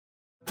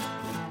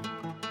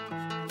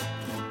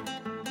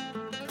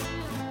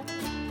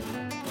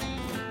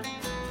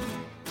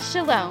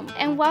Shalom,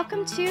 and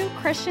welcome to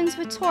Christians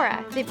with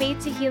Torah, the Beit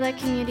Tehillah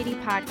Community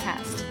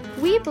Podcast.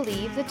 We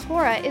believe the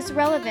Torah is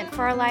relevant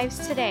for our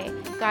lives today,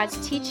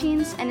 God's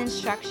teachings and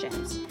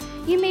instructions.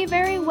 You may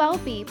very well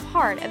be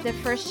part of the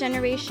first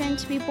generation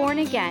to be born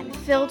again,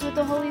 filled with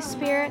the Holy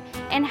Spirit,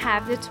 and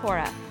have the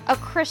Torah, a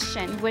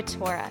Christian with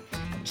Torah.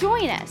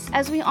 Join us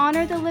as we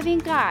honor the living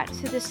God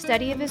through the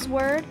study of His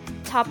Word,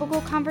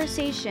 topical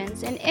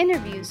conversations, and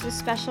interviews with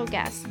special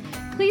guests.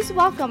 Please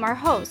welcome our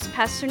hosts,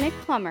 Pastor Nick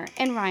Plummer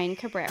and Ryan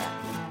Cabrera.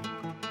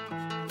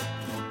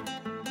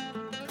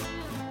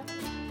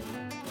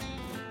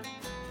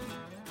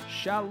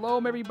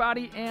 Shalom,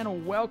 everybody,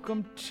 and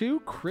welcome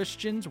to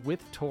Christians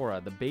with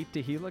Torah, the Beit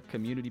Tehillah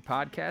Community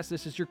Podcast.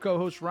 This is your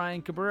co-host,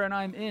 Ryan Cabrera, and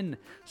I'm in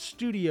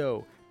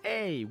Studio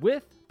A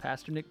with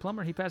Pastor Nick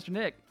Plummer. Hey, Pastor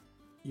Nick.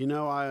 You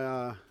know,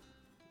 I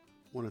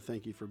want to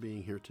thank you for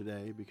being here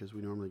today because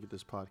we normally get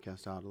this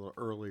podcast out a little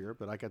earlier,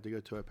 but I got to go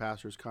to a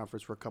pastor's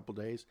conference for a couple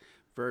days.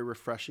 Very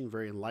refreshing,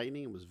 very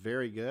enlightening. It was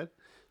very good.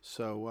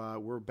 So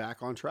we're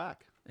back on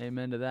track.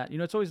 Amen to that. You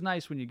know, it's always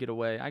nice when you get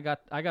away. I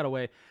got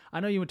away. I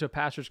know you went to a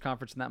pastor's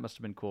conference, and that must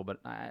have been cool, but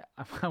I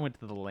went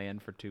to the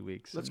land for 2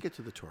 weeks. Let's get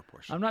to the Torah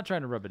portion. I'm not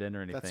trying to rub it in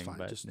or anything. That's fine.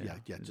 But,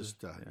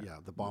 just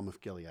the balm of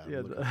Gilead. Yeah,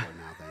 I'm looking for it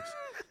now, thanks.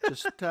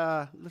 Just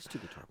let's do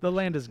the Torah. The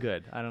land is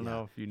good. I don't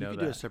know if you know you that.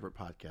 can do a separate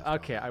podcast.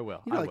 Okay, I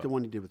will. You know, like the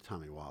one you did with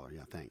Tommy Waller.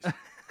 Yeah, thanks.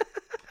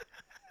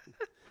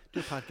 Do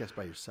a podcast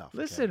by yourself.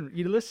 Listen, okay?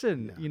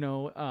 You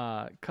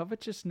know,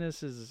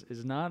 covetousness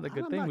is not a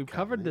good thing. Not We've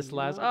covered this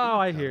last. No,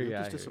 I hear you.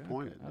 I'm just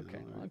disappointed. Okay.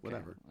 Okay.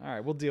 Whatever. All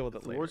right, we'll deal with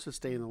it The later. Lord says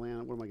stay in the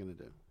land. What am I going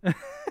to do?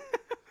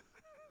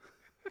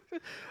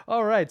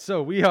 All right,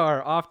 so we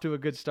are off to a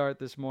good start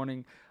this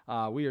morning.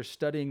 We are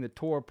studying the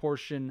Torah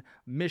portion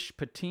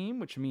Mishpatim,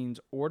 which means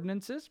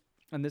ordinances,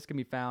 and this can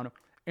be found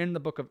in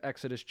the book of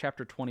Exodus,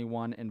 chapter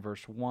 21 and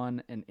verse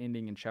 1, and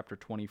ending in chapter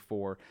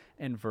 24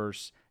 and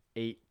verse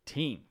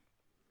 18.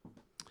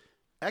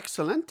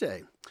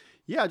 Excelente.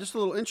 Yeah, just a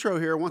little intro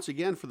here once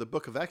again for the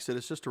book of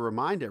Exodus, just to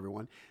remind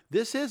everyone,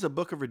 this is a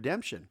book of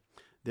redemption.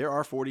 There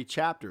are 40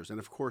 chapters, and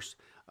of course,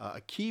 a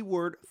key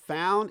word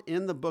found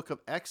in the book of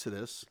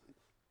Exodus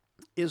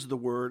is the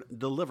word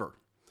deliver.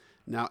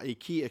 Now, a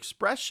key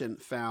expression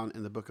found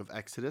in the book of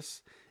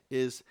Exodus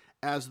is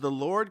as the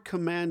Lord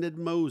commanded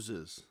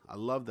Moses. I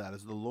love that,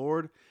 as the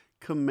Lord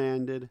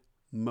commanded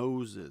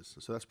Moses.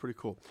 So that's pretty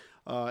cool.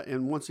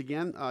 And once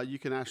again, you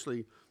can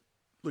actually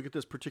look at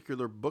this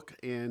particular book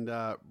and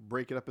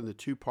break it up into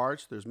two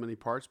parts. There's many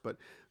parts, but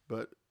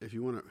if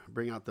you want to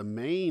bring out the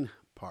main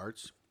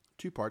parts,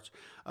 two parts,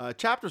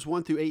 chapters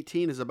 1 through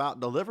 18 is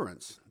about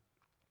deliverance.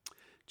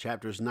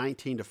 Chapters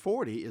 19 to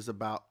 40 is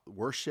about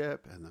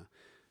worship and the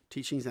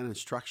teachings and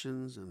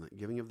instructions and the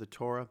giving of the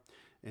Torah.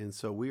 And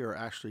so we are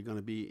actually going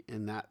to be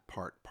in that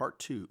part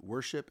 2,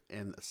 worship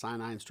and the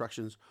Sinai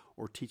instructions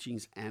or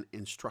teachings and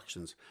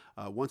instructions.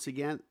 Once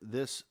again,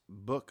 this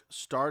book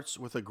starts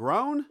with a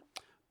groan,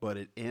 but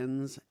it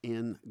ends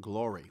in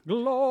glory.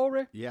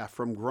 Glory. Yeah,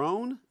 from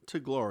groan to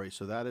glory.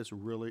 So that is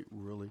really,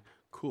 really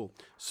cool.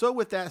 So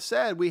with that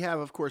said, we have,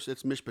 of course,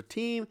 it's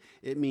Mishpatim.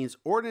 It means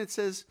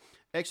ordinances.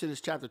 Exodus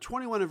chapter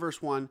 21 and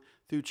verse 1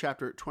 through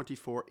chapter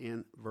 24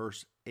 in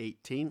verse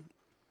 18.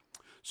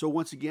 So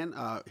once again,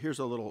 here's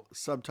a little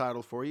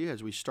subtitle for you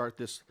as we start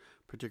this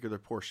particular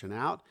portion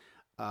out.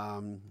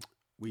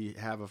 We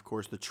have, of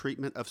course, the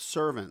treatment of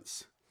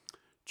servants.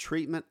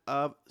 Treatment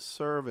of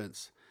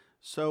servants.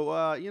 So,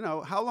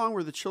 how long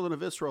were the children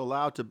of Israel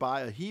allowed to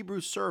buy a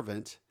Hebrew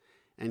servant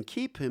and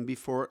keep him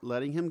before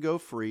letting him go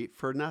free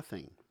for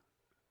nothing?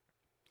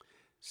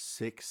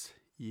 6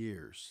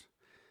 years.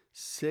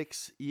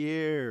 6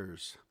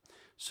 years.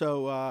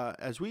 So,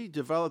 as we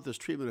develop this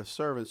treatment of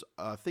servants,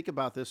 think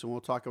about this, and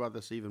we'll talk about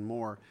this even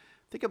more.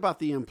 Think about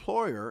the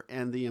employer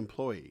and the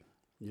employee.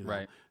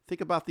 Right. Think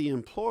about the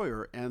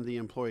employer and the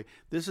employee.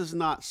 This is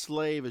not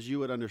slave as you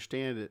would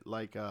understand it,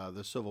 like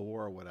the Civil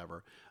War or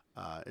whatever.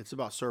 It's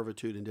about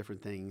servitude and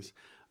different things.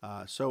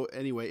 So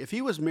anyway, if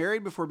he was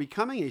married before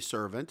becoming a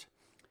servant,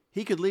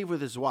 he could leave with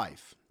his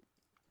wife,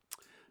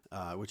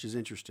 which is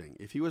interesting.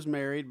 If he was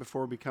married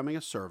before becoming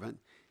a servant,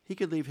 he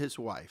could leave his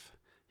wife.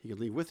 He could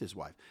leave with his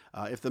wife.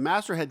 If the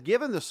master had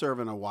given the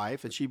servant a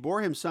wife and she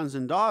bore him sons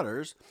and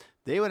daughters,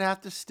 they would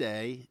have to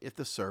stay if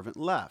the servant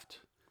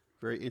left.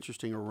 Very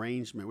interesting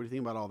arrangement. What do you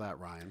think about all that,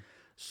 Ryan?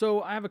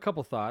 So I have a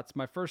couple thoughts.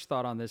 My first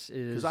thought on this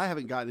is... Because I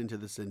haven't gotten into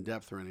this in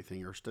depth or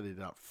anything or studied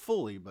it out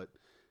fully, but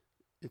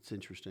it's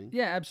interesting.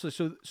 Yeah,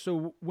 absolutely.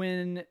 So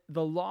when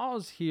the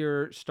laws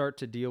here start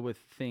to deal with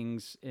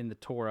things in the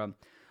Torah,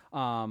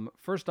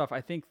 first off,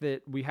 I think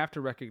that we have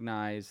to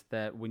recognize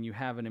that when you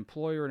have an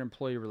employer and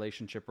employee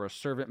relationship or a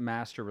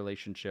servant-master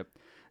relationship,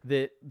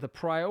 that the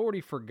priority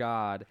for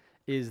God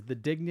is the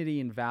dignity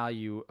and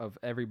value of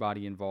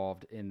everybody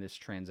involved in this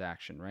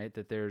transaction, right?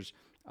 That there's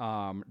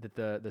that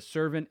the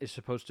servant is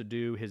supposed to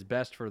do his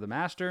best for the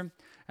master,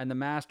 and the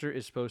master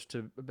is supposed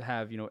to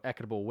have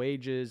equitable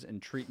wages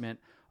and treatment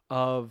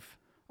of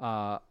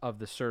of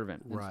the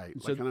servant. And Right.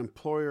 So Like an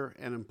employer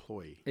and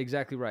employee.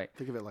 exactly right.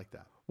 Think of it like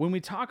that. When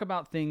we talk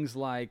about things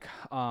like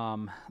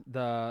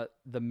the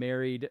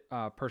married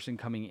person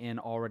coming in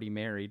already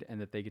married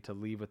and that they get to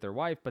leave with their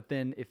wife, but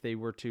then if they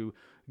were to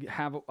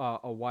have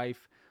a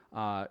wife,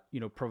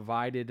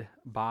 provided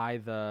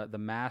by the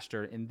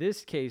master, in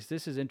this case,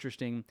 this is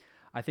interesting.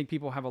 I think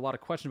people have a lot of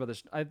questions about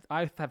this.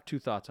 I have two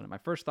thoughts on it. My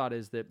first thought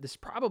is that this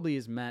probably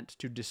is meant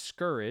to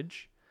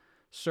discourage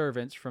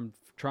servants from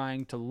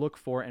trying to look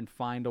for and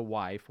find a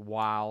wife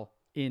while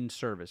in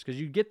service, because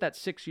you get that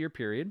 6-year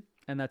period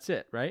and that's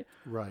it, right?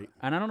 Right.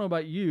 And I don't know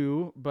about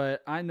you,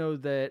 but I know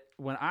that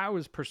when I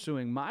was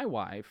pursuing my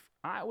wife,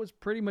 I was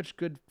pretty much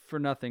good for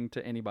nothing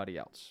to anybody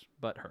else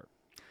but her.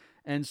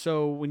 And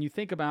so when you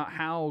think about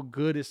how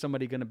good is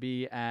somebody going to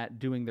be at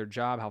doing their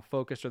job, how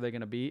focused are they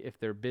going to be if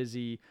they're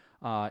busy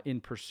in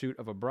pursuit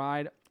of a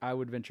bride, I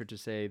would venture to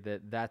say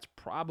that that's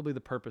probably the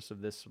purpose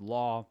of this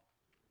law,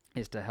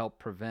 is to help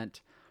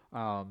prevent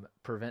the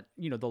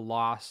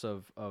loss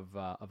of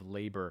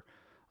labor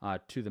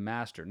to the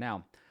master.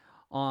 Now,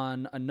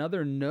 on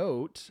another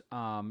note,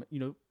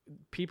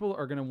 people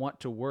are going to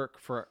want to work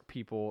for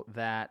people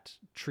that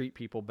treat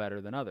people better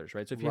than others,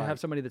 right? So if you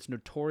have somebody that's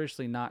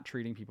notoriously not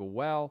treating people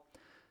well,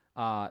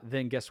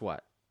 then guess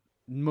what?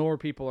 More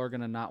people are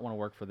going to not want to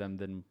work for them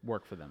than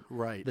work for them.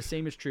 Right. The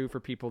same is true for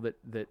people that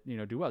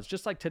do well. It's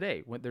just like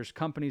today, when there's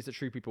companies that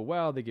treat people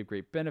well, they give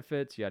great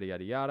benefits, yada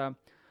yada yada,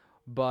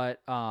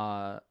 but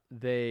there's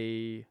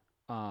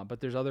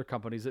other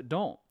companies that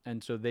don't,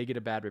 and so they get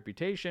a bad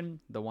reputation.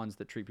 The ones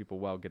that treat people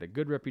well get a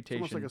good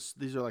reputation. It's almost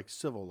like these are like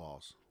civil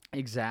laws.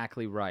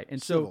 Exactly right.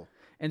 And Civil.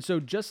 so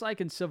just like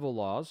in civil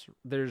laws,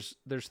 there's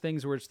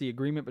things where it's the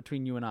agreement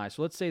between you and I.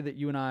 So let's say that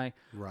you and I,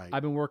 Right.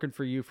 I've been working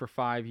for you for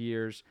 5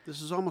 years,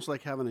 This is almost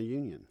like having a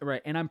union.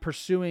 right? And I'm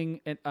pursuing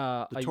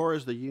The Torah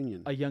is the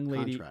union. a young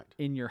lady contract.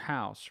 in your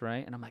house,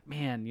 right? And I'm like,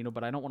 man,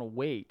 but I don't want to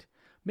wait.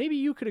 Maybe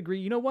you could agree.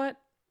 You know what?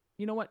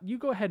 You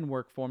go ahead and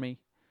work for me.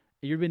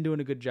 You've been doing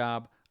a good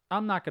job.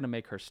 I'm not going to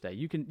make her stay.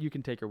 You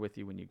can take her with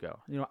you when you go.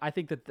 I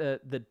think that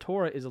the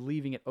Torah is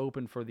leaving it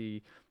open for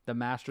the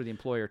master, the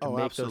employer, to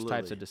make those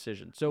types of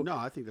decisions. So No,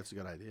 I think that's a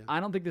good idea. I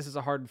don't think this is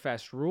a hard and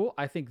fast rule.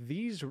 I think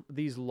these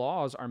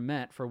laws are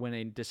meant for when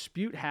a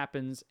dispute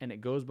happens and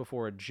it goes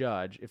before a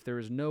judge. If there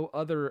is no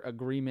other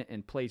agreement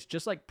in place,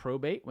 just like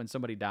probate, when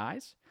somebody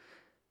dies,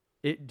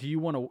 do you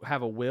want to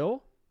have a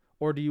will,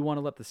 or do you want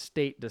to let the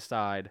state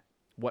decide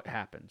what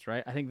happens,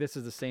 right? I think this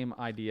is the same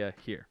idea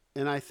here.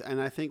 And I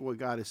think what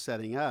God is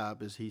setting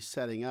up is He's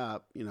setting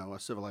up, a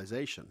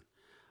civilization,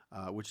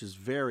 which is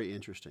very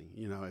interesting.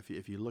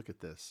 If you look at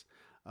this,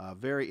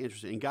 very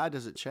interesting. And God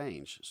doesn't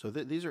change. So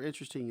these are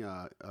interesting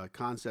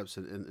concepts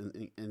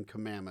and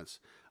commandments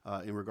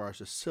in regards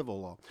to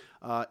civil law.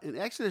 In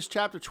Exodus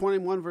chapter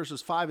 21,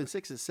 verses 5 and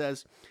 6, it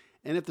says,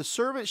 "And if the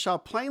servant shall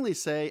plainly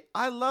say,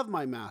 I love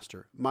my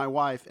master, my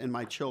wife, and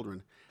my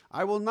children,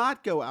 I will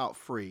not go out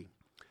free,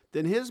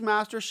 then his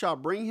master shall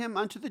bring him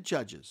unto the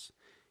judges.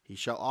 He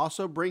shall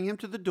also bring him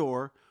to the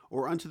door,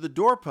 or unto the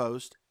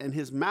doorpost, and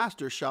his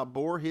master shall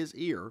bore his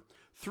ear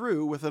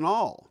through with an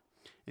awl,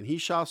 and he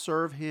shall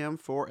serve him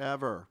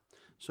forever."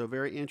 So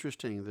very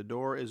interesting. The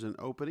door is an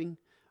opening.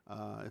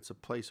 It's a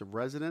place of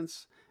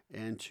residence,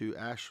 and to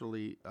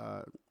actually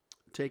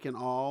take an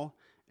awl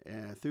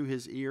through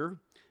his ear,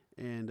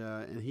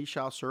 and he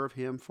shall serve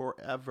him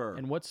forever.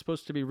 And what's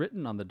supposed to be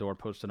written on the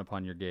doorpost and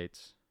upon your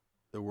gates?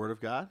 The word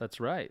of God. That's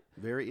right.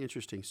 Very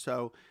interesting.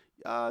 So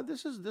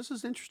this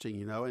is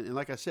interesting, and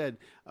like I said,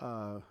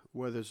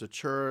 whether it's a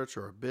church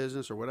or a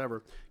business or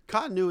whatever,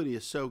 continuity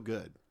is so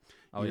good.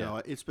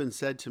 It's been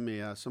said to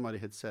me, somebody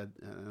had said,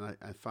 and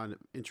I find it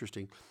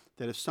interesting,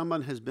 that if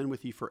someone has been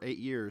with you for 8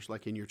 years,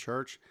 like in your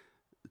church,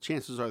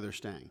 chances are they're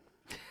staying.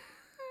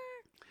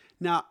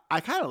 Now,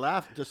 I kind of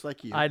laugh just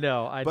like you. I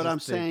know. But I'm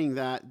saying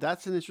that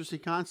that's an interesting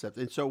concept.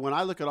 And so when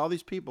I look at all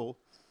these people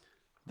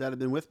that have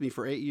been with me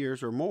for 8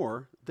 years or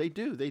more, they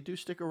do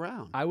stick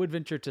around. I would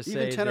venture to say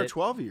even 10 that or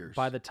 12 years.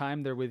 By the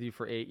time they're with you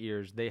for 8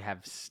 years, they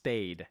have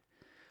stayed.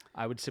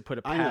 I would put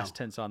a past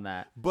tense on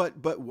that.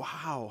 But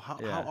wow,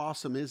 how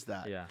awesome is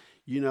that? Yeah.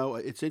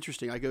 It's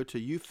interesting. I go to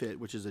UFit,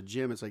 which is a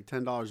gym. It's like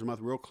 $10 a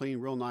month, real clean,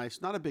 real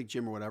nice. Not a big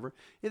gym or whatever.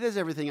 It has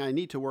everything I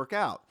need to work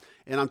out.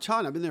 And I'm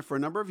telling you, I've been there for a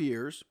number of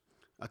years.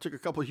 I took a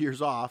couple of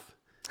years off,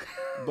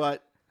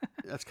 but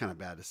that's kind of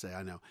bad to say,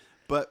 I know.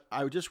 But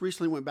I just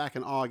recently went back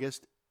in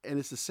August, and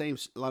it's a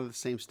lot of the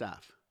same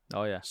staff.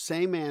 Oh, yeah.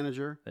 Same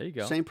manager. There you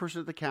go. Same person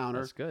at the counter.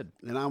 That's good.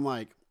 And I'm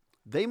like,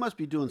 they must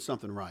be doing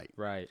something right.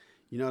 Right.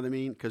 You know what I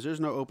mean? Because there's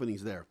no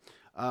openings there.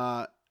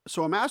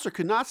 So a master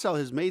could not sell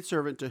his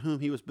maidservant to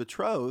whom he was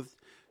betrothed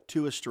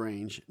to a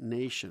strange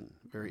nation.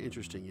 Very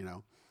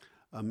interesting,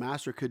 A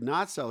master could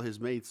not sell his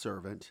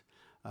maidservant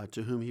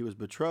to whom he was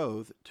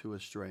betrothed to a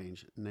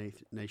strange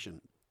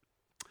nation.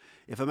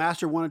 If a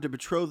master wanted to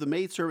betroth the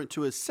maidservant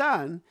to his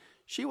son,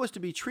 she was to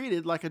be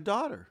treated like a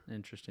daughter.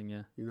 Interesting,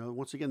 yeah.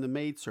 Once again, the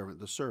maidservant,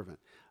 the servant.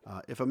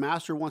 If a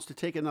master wants to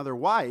take another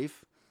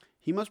wife,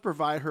 he must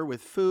provide her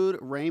with food,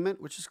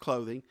 raiment, which is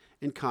clothing,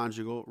 and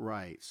conjugal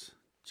rights.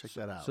 Check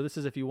that out. So this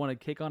is if you want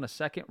to take on a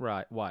second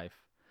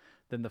wife,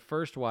 then the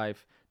first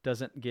wife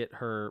doesn't get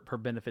her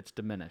benefits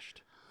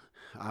diminished.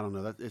 I don't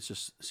know. It's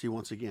just, see,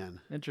 once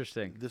again,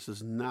 Interesting. this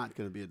is not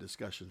going to be a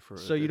discussion for.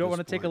 So you don't want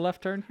to take a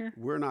left turn here?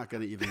 We're not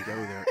going to even go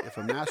there. If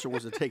a master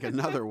wants to take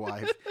another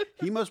wife,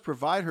 he must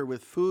provide her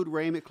with food,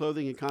 raiment,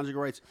 clothing, and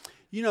conjugal rights.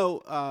 You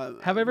know,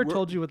 have I ever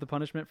told you what the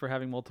punishment for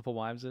having multiple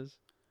wives is?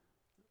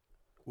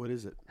 What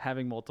is it?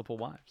 Having multiple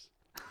wives.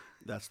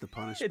 That's the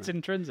punishment. It's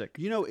intrinsic.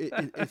 You know,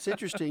 it's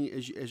interesting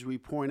as we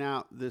point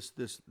out this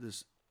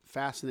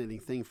fascinating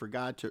thing for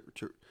God to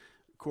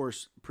of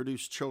course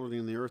produce children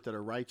in the earth that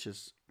are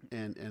righteous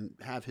and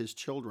have His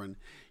children.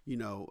 You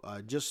know,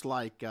 just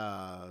like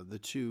the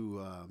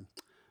two,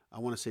 I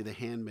want to say the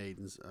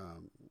handmaidens,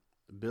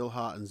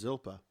 Bilhah and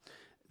Zilpah,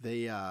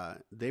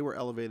 they were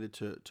elevated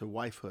to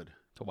wifehood.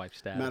 To wife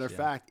status. Matter of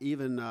fact,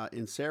 even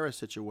in Sarah's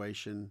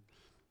situation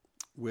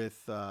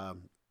with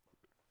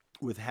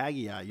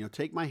Haggai, you know,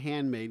 take my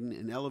handmaiden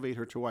and elevate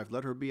her to wife.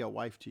 Let her be a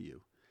wife to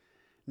you.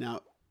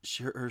 Now,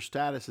 her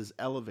status is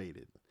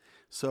elevated.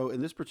 So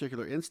in this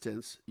particular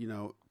instance, you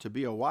know, to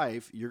be a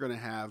wife, you're going to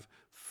have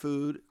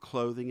food,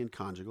 clothing, and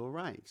conjugal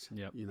rights.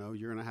 Yep. You know,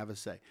 you're going to have a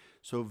say.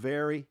 So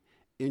very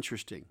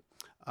interesting.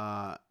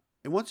 And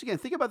once again,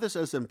 think about this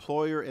as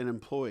employer and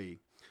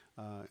employee.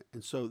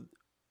 And so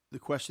the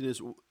question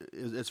is,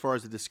 as far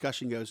as the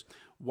discussion goes,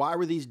 why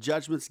were these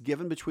judgments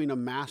given between a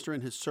master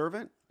and his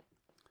servant?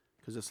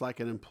 Because it's like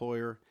an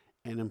employer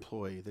and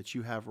employee, that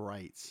you have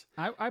rights.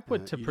 I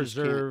put to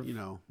preserve,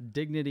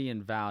 dignity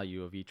and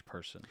value of each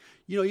person.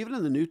 You know, even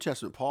in the New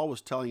Testament, Paul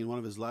was telling in one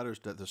of his letters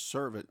that the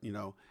servant,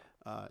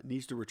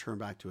 needs to return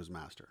back to his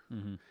master.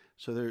 Mm-hmm.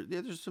 So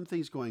there's some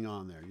things going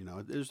on there. You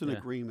know, there's an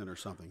agreement or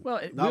something.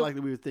 Well, not like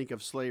we would think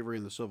of slavery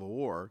in the Civil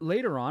War.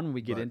 Later on, when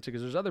we get into,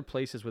 because there's other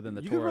places within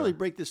the Torah. You can really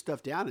break this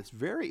stuff down. It's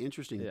very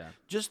interesting. Yeah.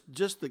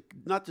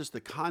 Not just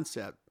the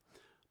concept,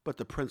 but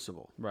the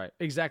principle. Right.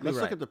 Exactly.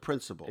 Let's look at the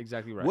principle.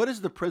 Exactly right. What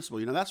is the principle?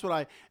 You know, that's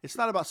what it's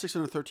not about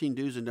 613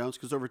 do's and don'ts,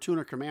 because over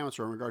 200 commandments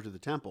are in regard to the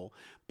temple.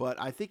 But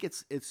I think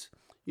it's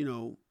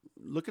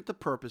look at the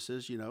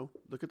purposes,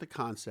 look at the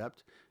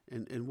concept,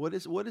 and what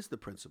is the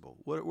principle?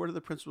 What are the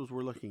principles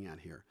we're looking at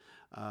here?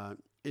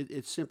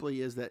 It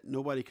simply is that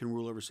nobody can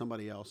rule over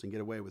somebody else and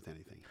get away with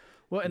anything.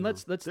 Well, and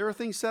let's there are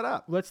things set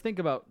up. Let's think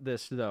about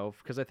this though,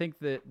 because I think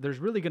that there's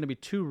really going to be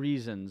two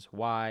reasons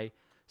why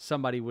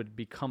somebody would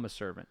become a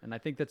servant. And I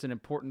think that's an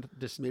important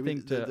thing. Maybe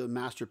the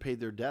master paid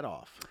their debt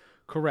off.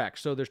 Correct.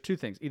 So there's two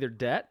things, either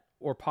debt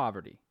or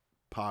poverty.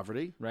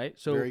 Poverty. Right?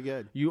 So very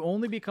good. You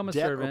only become a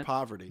servant or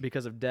poverty.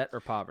 Because of debt or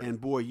poverty.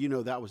 And boy,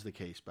 that was the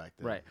case back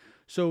then. Right.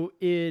 So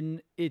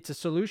it's a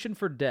solution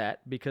for debt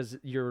because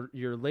your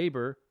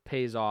labor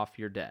pays off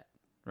your debt,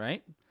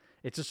 right?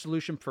 It's a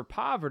solution for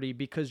poverty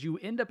because you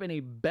end up in a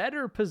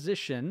better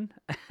position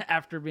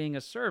after being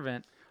a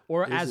servant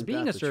or as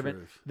being a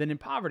servant than in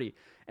poverty.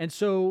 And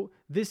so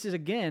this is,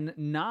 again,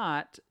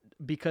 not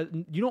because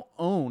you don't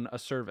own a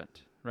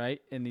servant,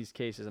 right, in these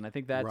cases. And I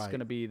think that's going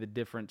to be the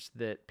difference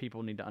that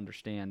people need to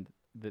understand,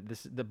 that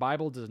the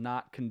Bible does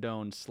not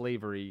condone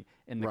slavery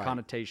in the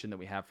connotation that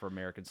we have for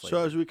American slavery.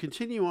 So as we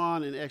continue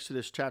on in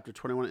Exodus chapter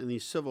 21 in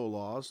these civil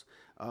laws,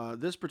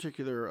 this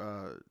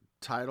particular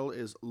title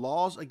is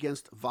Laws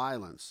Against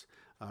Violence.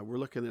 We're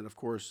looking at, of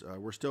course,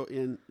 we're still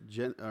in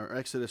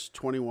Exodus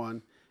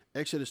 21.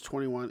 Exodus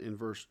 21 in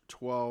verse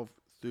 12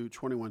 through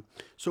 21.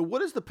 So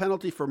what is the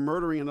penalty for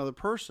murdering another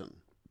person?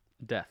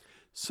 Death.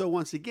 So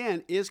once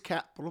again, is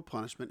capital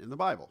punishment in the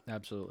Bible?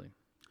 Absolutely.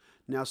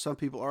 Now, some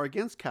people are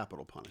against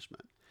capital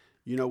punishment.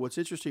 You know, what's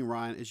interesting,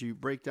 Ryan, is you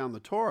break down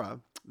the Torah,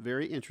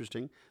 very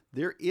interesting,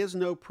 there is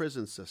no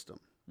prison system.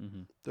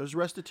 Mm-hmm. There's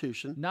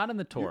restitution. Not in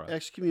the Torah. You're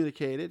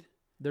excommunicated.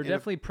 There are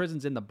definitely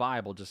prisons in the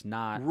Bible, just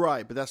not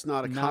right. But that's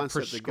not a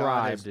concept that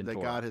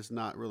God has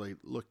not really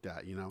looked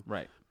at.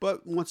 Right.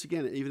 But once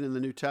again, even in the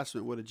New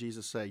Testament, what did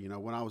Jesus say?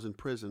 When I was in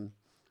prison,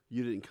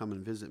 you didn't come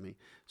and visit me.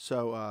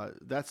 So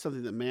that's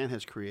something that man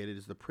has created,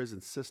 is the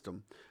prison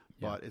system.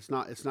 But it's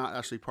not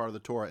actually part of the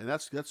Torah, and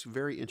that's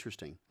very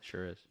interesting.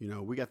 Sure is.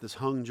 We got this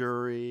hung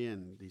jury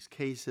and these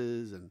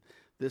cases and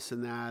this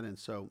and that, and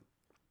so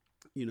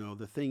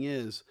the thing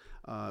is,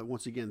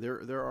 once again,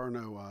 there are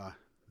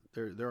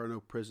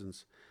no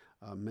prisons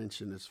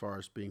mentioned as far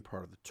as being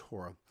part of the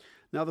Torah.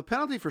 Now, the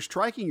penalty for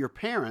striking your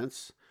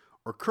parents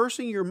or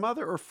cursing your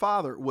mother or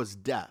father was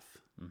death.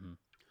 Mm-hmm.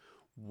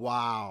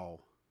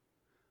 Wow.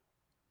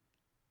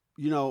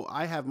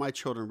 I have my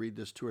children read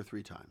this 2 or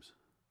 3 times.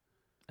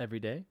 Every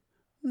day?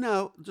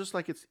 No, just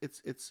like it's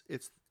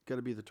going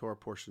to be the Torah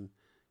portion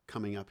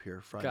coming up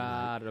here Friday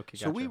night. Okay,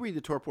 so we read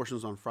the Torah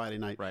portions on Friday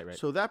night. Right.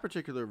 So that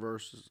particular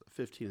verse is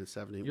 15 and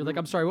 17. You're like,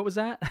 I'm sorry, what was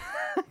that?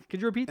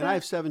 Could you repeat that? And I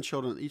have 7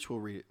 children. Each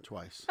will read it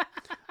twice.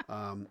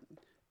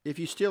 If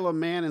you steal a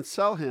man and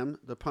sell him,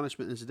 the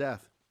punishment is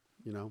death.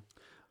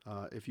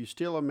 If you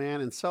steal a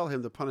man and sell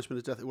him, the punishment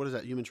is death. What is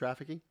that, human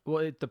trafficking?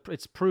 Well,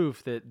 it's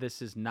proof that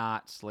this is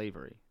not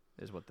slavery,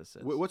 is what this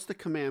is. What's the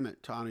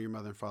commandment to honor your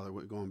mother and father?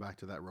 Going back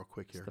to that real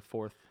quick here. It's the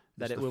 4th.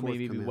 that It's it the will fourth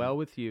maybe be commandment. well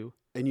with you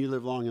And you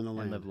live long in the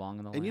land. and live long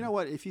in the land. And you know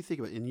what? If you think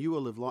about it, and you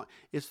will live long,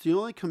 it's the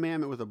only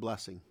commandment with a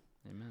blessing.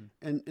 Amen.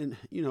 And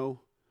you know,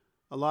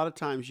 a lot of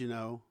times, you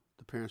know,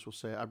 the parents will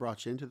say, I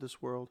brought you into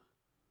this world.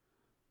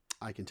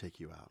 I can take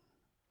you out.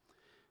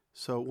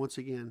 So once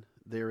again,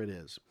 there it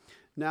is.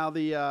 Now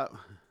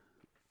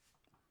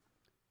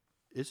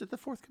is it the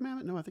fourth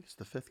commandment? No, I think it's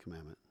the fifth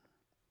commandment.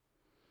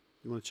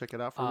 You want to check it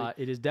out for me?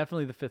 It is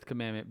definitely the fifth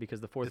commandment because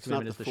the fourth It's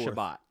not commandment is the fourth.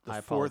 Shabbat. The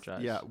I fourth,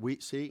 apologize. yeah, we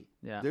see.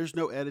 Yeah. There's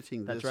no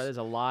editing. That's this, right. There's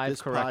a live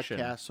this correction.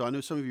 podcast. So I know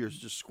some of you are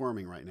just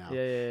squirming right now.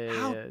 Yeah.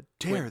 How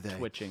dare they?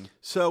 Twitching.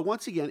 So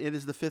once again, it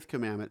is the fifth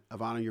commandment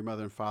of honor your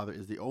mother and father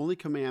is the only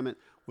commandment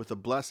with a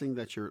blessing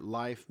that your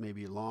life may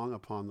be long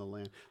upon the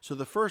land. So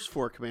the first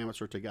four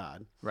commandments are to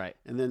God, Right.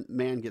 and then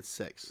man gets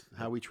six,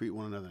 how we treat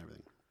one another and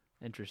everything.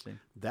 Interesting.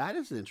 That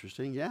is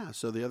interesting, yeah.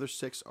 So the other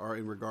six are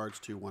in regards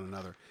to one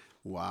another.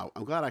 Wow,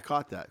 I'm glad I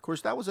caught that. Of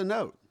course, that was a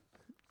note,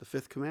 the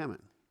fifth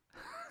commandment.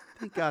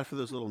 Thank God for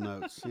those little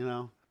notes, you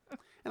know.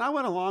 And I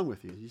went along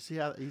with you. You see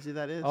how easy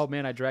that is? Oh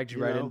man, I dragged you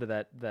You right know? into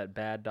that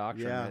bad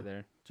doctrine Yeah. right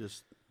there.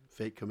 Just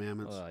fake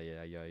commandments, Oh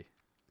yeah.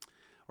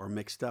 or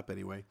mixed up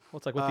anyway. Well,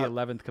 it's like what the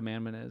 11th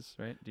commandment is,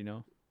 right? Do you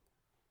know?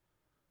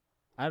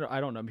 I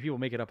don't know. People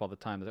make it up all the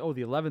time. They're like, oh,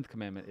 the 11th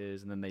commandment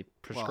is, and then they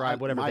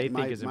prescribe whatever they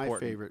think is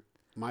important.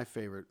 My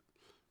favorite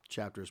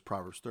chapter is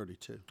Proverbs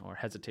 32. Or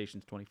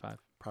Hesitations 25.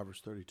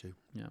 Proverbs 32.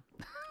 Yeah.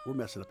 We're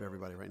messing up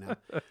everybody right now.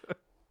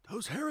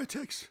 Those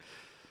heretics.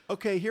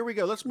 Okay, here we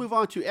go. Let's move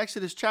on to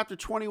Exodus chapter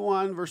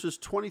 21, verses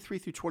 23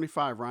 through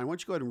 25. Ryan, why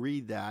don't you go ahead and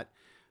read that?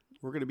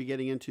 We're going to be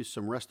getting into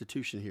some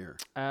restitution here.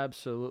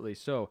 Absolutely.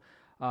 So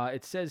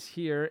it says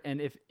here,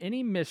 and if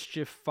any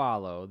mischief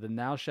follow, then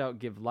thou shalt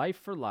give life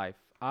for life,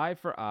 eye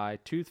for eye,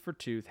 tooth for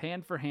tooth,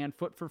 hand for hand,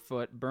 foot for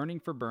foot, burning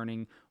for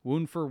burning,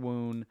 wound for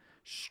wound,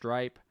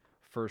 stripe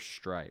for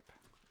stripe.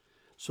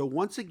 So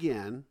once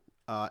again,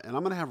 and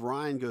I'm going to have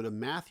Ryan go to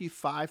Matthew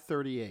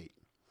 5:38.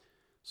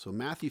 So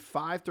Matthew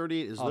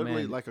 5:38 is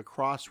literally man. like a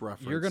cross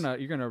reference.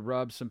 You're gonna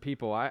rub some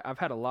people. I've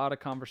had a lot of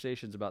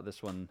conversations about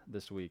this one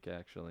this week.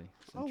 Actually,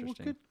 it's well,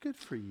 interesting. good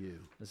for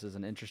you. This is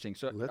an interesting.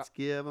 So Let's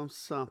give them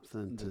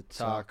something to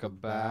talk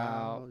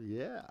about.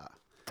 Yeah.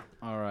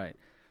 all right.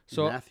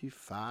 So Matthew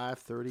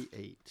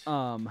 5:38.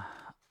 I'm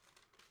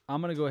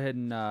gonna go ahead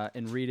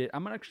and read it.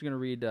 I'm actually gonna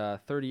read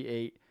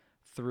 38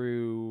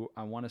 through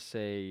I want to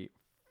say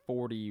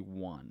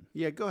 41.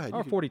 Yeah, go ahead. Or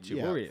You can- 42.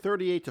 Yeah, We'll read it.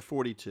 38 to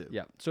 42.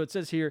 Yeah. So it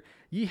says here,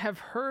 ye have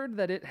heard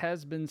that it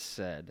has been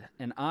said,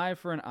 an eye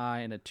for an eye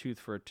and a tooth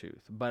for a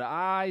tooth. But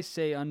I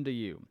say unto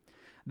you,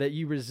 that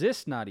ye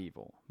resist not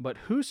evil, but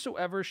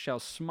whosoever shall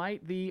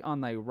smite thee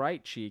on thy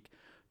right cheek,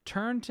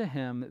 turn to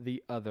him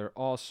the other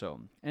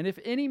also. And if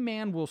any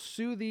man will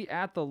sue thee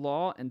at the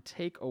law and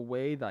take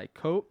away thy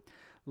coat,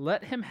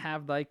 let him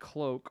have thy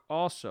cloak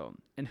also.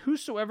 And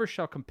whosoever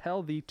shall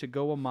compel thee to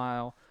go a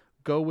mile,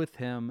 go with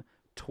him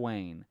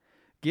twain.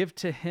 Give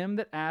to him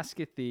that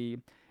asketh thee,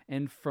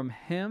 and from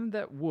him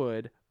that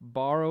would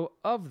borrow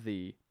of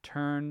thee,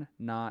 turn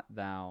not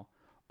thou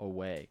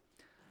away.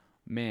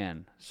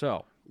 Man,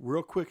 so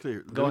Real quickly,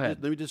 Go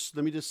ahead. Let me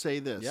just say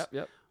this.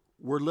 Yep.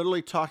 We're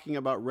literally talking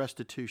about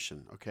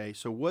restitution, okay?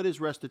 So what is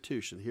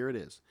restitution? Here it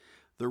is.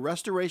 The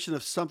restoration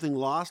of something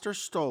lost or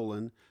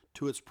stolen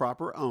to its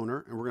proper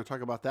owner, and we're going to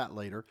talk about that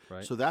later.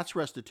 Right. So that's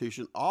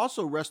restitution.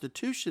 Also,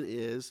 restitution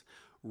is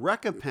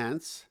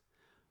recompense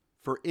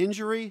for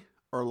injury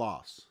or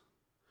loss.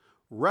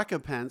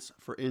 Recompense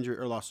for injury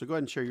or loss. So go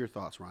ahead and share your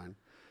thoughts, Ryan.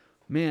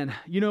 Man,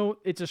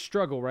 it's a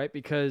struggle, right?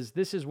 Because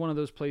this is one of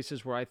those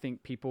places where I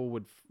think people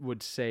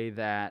would say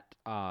that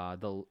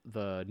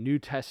the New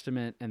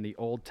Testament and the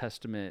Old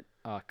Testament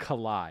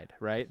collide,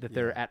 right? That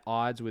they're at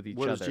odds with each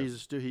What other. does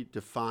Jesus do? He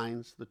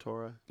defines the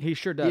Torah. He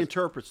sure does. He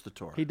interprets the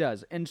Torah. He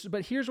does.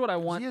 But here's what I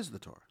want. He is the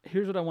Torah.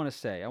 Here's what I want to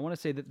say. I want to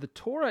say that the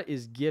Torah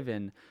is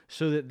given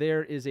so that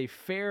there is a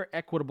fair,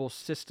 equitable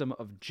system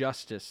of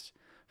justice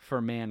for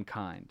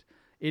mankind.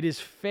 It is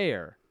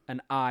fair,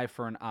 an eye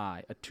for an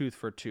eye, a tooth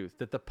for a tooth,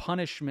 that the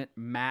punishment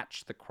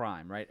match the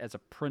crime, right? As a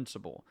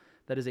principle.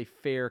 That is a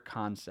fair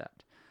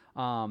concept.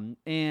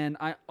 And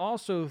I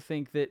also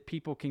think that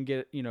people can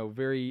get,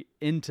 very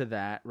into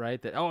that, right?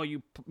 That, oh,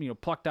 you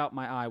plucked out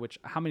my eye, which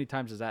how many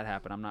times does that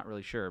happen? I'm not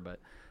really sure, but,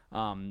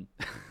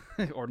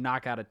 or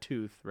knock out a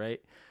tooth,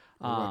 right?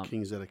 What about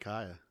King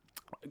Zedekiah?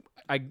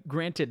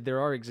 Granted,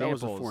 there are That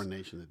examples. was a foreign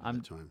nation at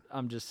that time.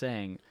 I'm just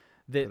saying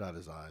that Put out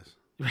his eyes.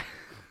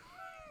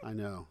 I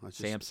know.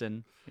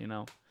 Samson,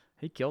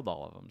 he killed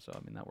all of them. So,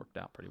 that worked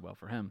out pretty well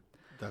for him.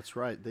 That's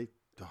right.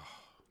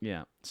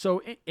 Yeah.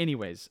 So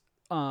anyways,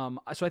 so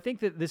I think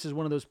that this is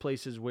one of those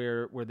places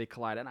where they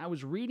collide. And I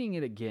was reading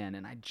it again,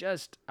 and I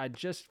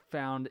just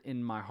found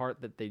in my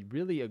heart that they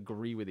really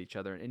agree with each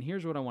other. And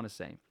here's what I want to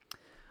say.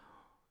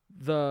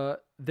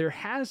 There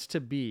has to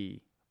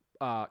be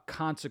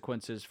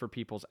consequences for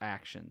people's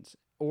actions,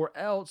 or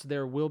else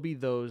there will be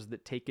those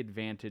that take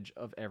advantage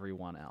of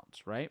everyone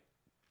else, right?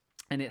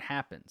 And it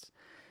happens.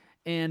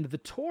 And the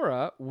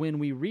Torah, when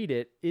we read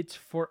it, it's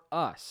for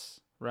us,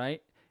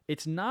 right?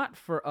 It's not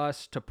for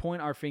us to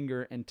point our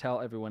finger and tell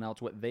everyone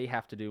else what they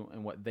have to do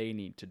and what they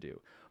need to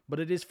do, but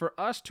it is for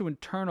us to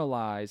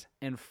internalize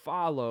and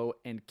follow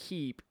and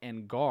keep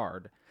and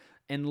guard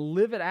and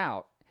live it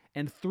out,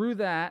 and through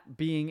that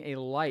being a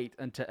light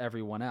unto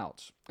everyone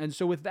else. And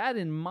so with that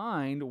in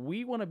mind,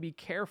 we want to be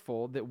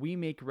careful that we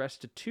make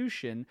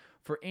restitution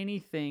for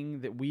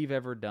anything that we've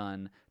ever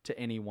done to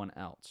anyone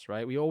else,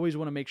 right? We always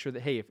want to make sure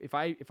that, hey, if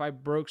I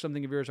broke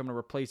something of yours, I'm going to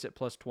replace it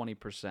plus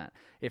 20%.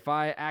 If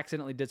I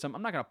accidentally did something,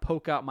 I'm not going to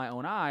poke out my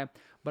own eye,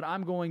 but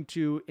I'm going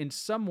to in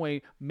some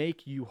way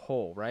make you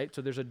whole, right?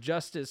 So there's a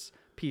justice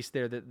piece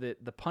there that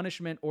the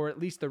punishment, or at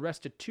least the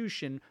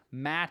restitution,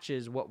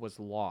 matches what was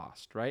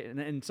lost, right? And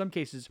in some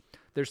cases,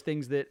 there's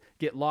things that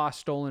get lost,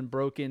 stolen,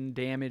 broken,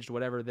 damaged,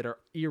 whatever, that are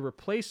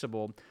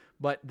irreplaceable,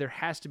 but there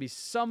has to be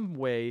some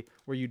way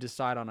where you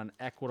decide on an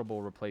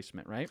equitable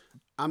replacement, right?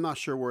 I'm not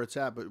sure where it's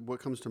at, but what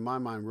comes to my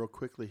mind real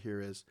quickly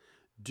here is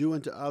do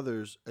unto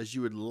others as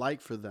you would like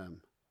for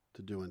them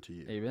to do unto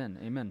you. Amen.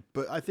 Amen.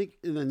 But I think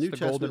in the New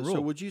golden Testament, rule.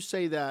 so would you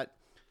say that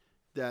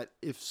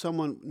if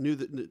someone knew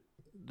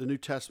the New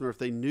Testament, or if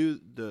they knew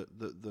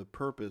the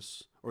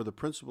purpose or the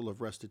principle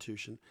of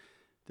restitution,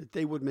 that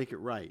they would make it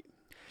right?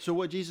 So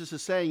what Jesus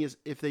is saying is,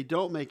 if they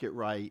don't make it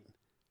right,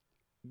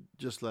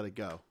 just let it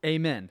go.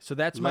 Amen. So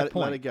that's my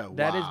point. Let it go.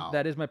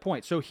 That is my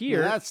point. So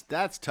here, yeah,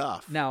 that's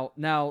tough. Now,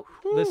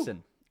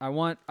 listen. I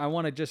want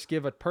to just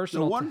give a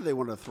personal. No wonder they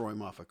wanted to throw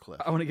him off a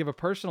cliff. I want to give a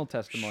personal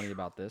testimony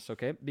about this,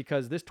 okay?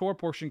 Because this Torah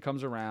portion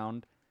comes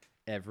around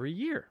every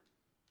year,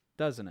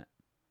 doesn't it?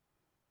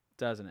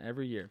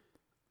 Every year.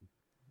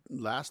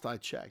 Last I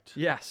checked.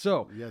 Yeah.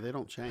 So. Yeah, they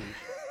don't change.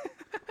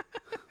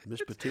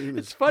 Mishpatim is.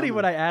 It's funny coming.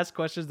 when I ask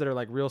questions that are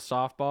like real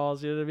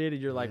softballs. You know what I mean?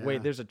 And you're like, Yeah.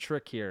 wait, there's a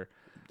trick here.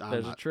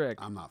 There's a trick.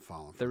 I'm not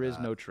falling for There is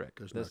that. no trick.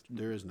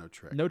 There is no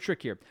trick. No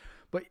trick here.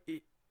 But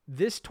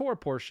this Torah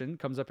portion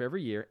comes up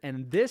every year.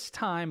 And this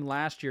time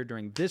last year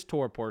during this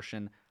Torah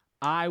portion,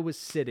 I was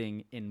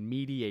sitting in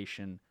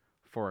mediation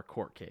for a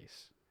court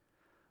case.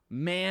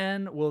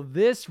 Man, will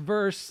this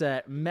verse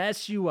set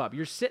mess you up?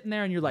 You're sitting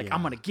there and you're like, Yeah.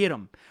 I'm going to get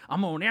him.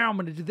 I'm going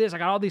to do this. I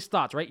got all these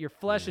thoughts, right? Your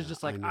flesh is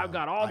just like, I've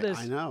got all this.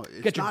 I know.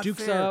 It's Get your not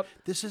dukes fair. up.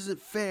 This isn't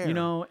fair. You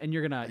know, and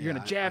you're gonna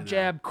I know.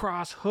 jab,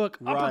 cross, hook,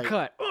 Right.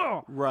 uppercut.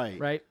 Ugh! Right.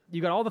 Right?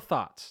 You got all the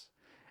thoughts.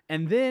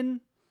 And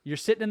then you're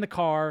sitting in the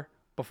car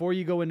before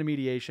you go into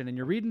mediation and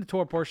you're reading the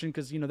Torah portion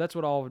because, you know, that's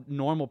what all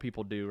normal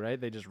people do,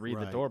 right? They just read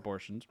the Right. Torah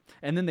portions.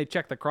 And then they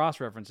check the cross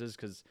references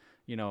because,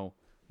 you know,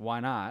 why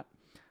not?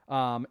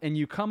 And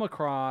you come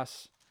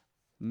across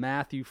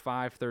Matthew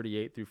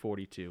 5:38 through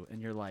 42, and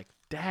you're like,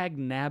 dag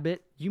nabbit,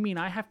 you mean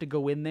I have to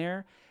go in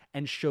there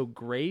and show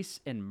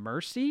grace and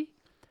mercy?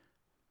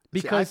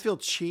 Because I feel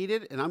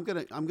cheated, and I'm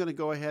gonna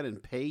go ahead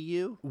and pay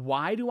you.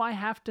 Why do I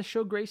have to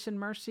show grace and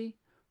mercy?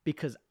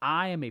 Because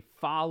I am a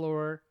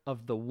follower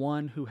of the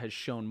one who has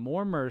shown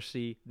more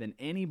mercy than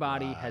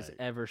anybody has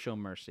ever shown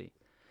mercy.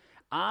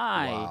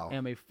 I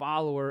am a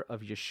follower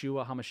of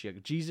Yeshua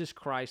HaMashiach, Jesus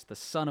Christ, the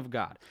Son of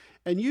God.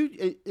 And you,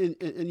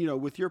 and you know,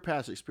 with your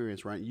past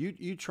experience, Ryan,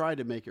 you tried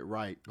to make it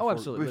right. Before,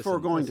 Absolutely. Before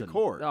going to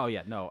court. Oh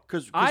yeah, no.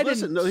 Because I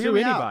listen, didn't hear sue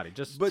me out. anybody.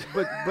 Just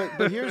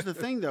But here's the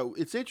thing, though.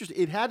 It's interesting.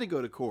 It had to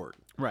go to court,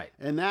 right.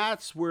 and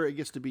that's where it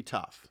gets to be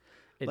tough.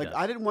 It like does.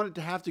 I didn't want it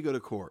to have to go to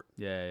court.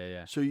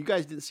 Yeah. So you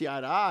guys didn't see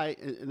eye to eye,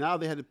 and now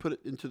they had to put it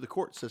into the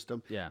court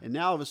system. Yeah. And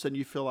now all of a sudden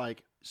you feel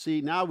like, see,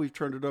 now we've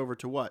turned it over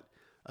to what?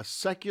 A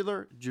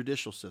secular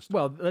judicial system.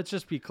 Well, let's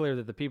just be clear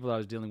that the people I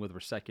was dealing with were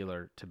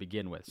secular to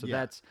begin with. So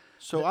that's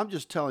So I'm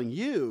just telling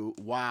you,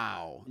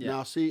 wow. Yeah.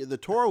 Now, see, the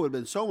Torah would have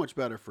been so much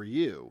better for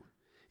you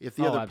if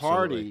the Oh, other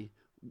absolutely. party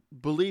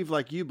believed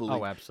like you believe.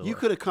 Oh, absolutely. You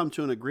could have come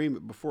to an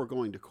agreement before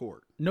going to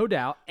court. no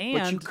doubt.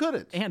 And you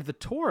couldn't. And the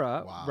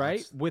Torah, Wow, right,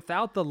 that's-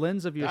 without the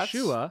lens of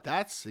Yeshua,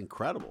 That's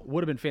incredible.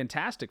 would have been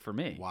fantastic for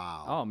me.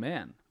 Wow. Oh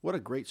man. What a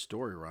great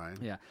story, Ryan.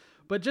 Yeah.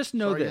 But just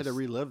know Sorry you this. had to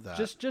relive that.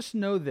 Just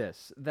know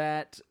this,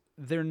 that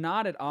they're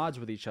not at odds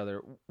with each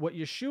other. What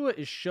Yeshua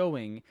is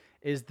showing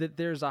is that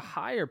there's a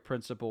higher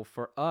principle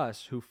for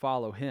us who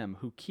follow him,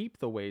 who keep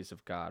the ways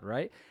of God,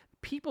 right?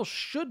 People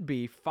should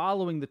be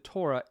following the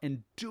Torah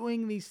and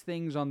doing these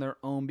things on their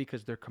own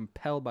because they're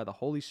compelled by the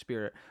Holy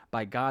Spirit,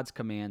 by God's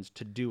commands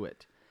to do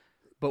it.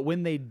 But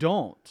when they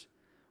don't,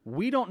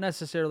 we don't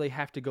necessarily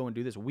have to go and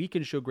do this. We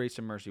can show grace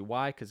and mercy.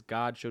 Why? Because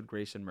God showed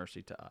grace and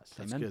mercy to us.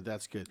 That's Amen? good.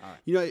 That's good. All right.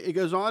 You know, it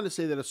goes on to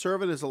say that a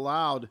servant is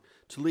allowed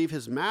to leave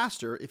his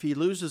master if he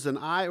loses an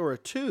eye or a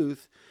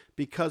tooth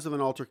because of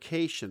an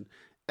altercation.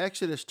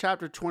 Exodus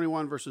chapter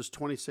 21, verses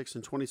 26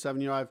 and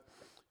 27. You know, I have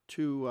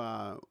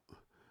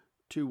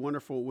two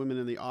wonderful women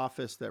in the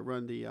office that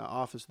run the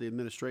office, the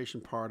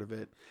administration part of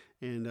it.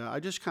 And I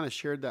just kind of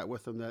shared that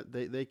with them, that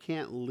they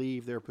can't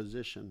leave their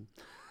position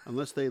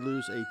unless they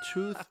lose a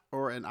tooth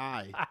or an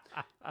eye.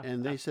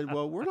 And they said,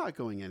 well, we're not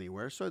going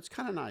anywhere. So it's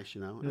kind of nice,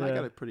 you know. And I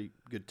got a pretty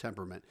good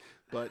temperament.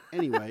 But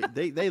anyway,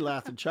 they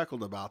laughed and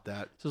chuckled about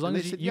that. So as long And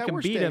as they you, said, you "Yeah, can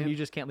we're beat him, staying." you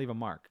just can't leave a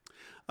mark.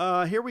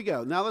 Here we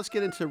go. Now let's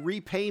get into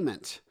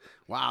repayment.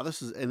 Wow,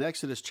 this is in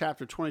Exodus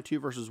chapter 22,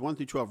 verses 1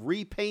 through 12.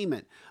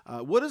 Repayment.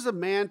 What is a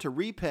man to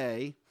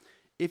repay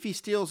if he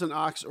steals an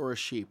ox or a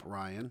sheep,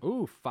 Ryan.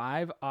 Ooh,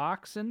 5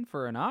 oxen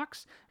for an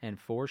ox and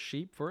 4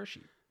 sheep for a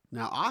sheep.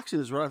 Now, oxen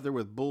is right up there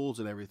with bulls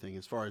and everything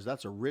as far as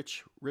that's a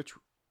rich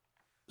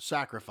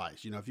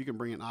sacrifice. If you can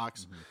bring an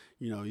ox,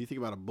 you think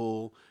about a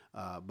bull,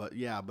 but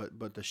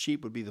the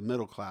sheep would be the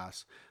middle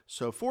class.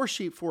 So 4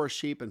 sheep for a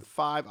sheep and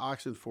 5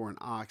 oxen for an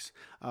ox.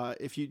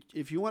 If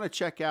you want to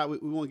check out, we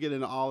won't get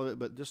into all of it,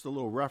 but just a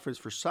little reference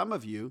for some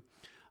of you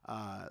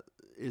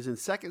is in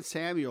 2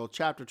 Samuel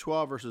chapter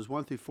 12, verses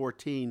 1 through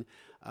 14.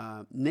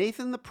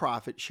 Nathan the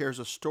prophet shares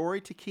a story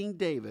to King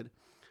David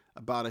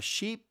about a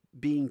sheep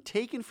being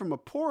taken from a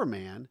poor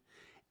man,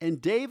 and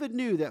David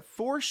knew that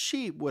 4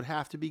 sheep would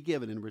have to be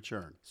given in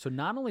return. So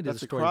not only does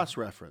That's the a story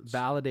cross-reference.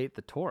 validate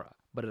the Torah,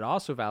 but it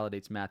also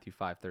validates Matthew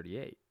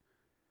 5:38.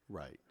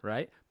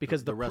 Right?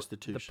 Because The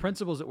restitution. the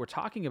principles that we're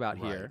talking about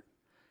Right. here,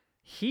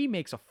 he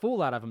makes a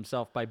fool out of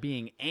himself by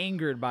being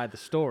angered by the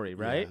story,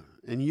 right?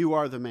 Yeah. And you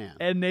are the man.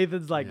 And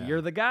Nathan's like, Yeah.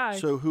 you're the guy.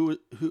 So who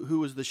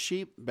was the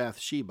sheep?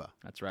 Bathsheba.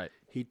 That's right.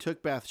 He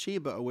took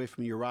Bathsheba away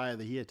from Uriah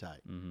the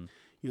Hittite. Mm-hmm.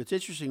 It's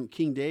interesting.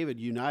 King David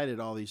united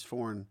all these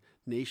foreign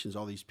nations,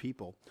 all these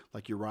people,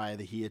 like Uriah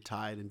the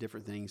Hittite and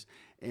different things.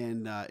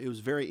 And it was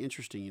very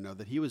interesting,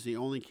 that he was the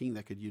only king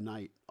that could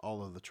unite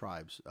all of the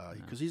tribes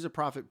because he's a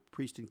prophet,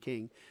 priest, and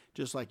king,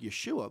 just like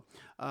Yeshua.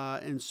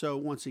 And so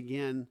once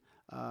again,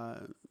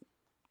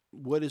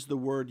 what is the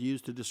word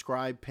used to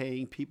describe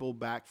paying people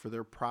back for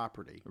their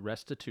property?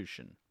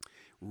 Restitution.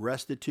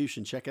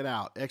 Restitution. Check it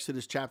out.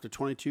 Exodus chapter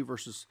 22,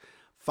 verses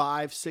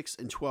 5, 6,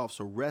 and 12.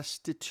 So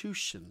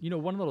restitution.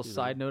 One little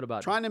side note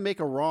about Trying to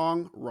make a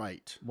wrong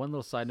right. One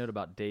little side note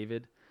about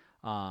David,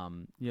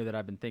 that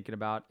I've been thinking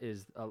about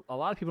is a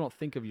lot of people don't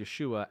think of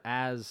Yeshua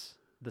as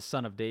the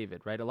son of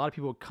David, right? A lot of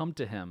people come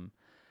to him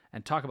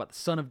and talk about the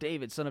son of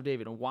David.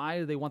 And why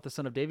do they want the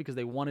son of David? Because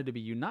they wanted to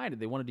be united.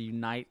 They wanted to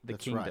unite the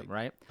That's kingdom,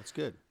 right? That's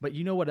good. But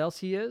you know what else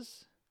he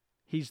is?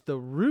 He's the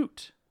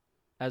root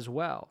as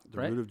well, The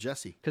right? root of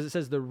Jesse. Because it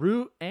says the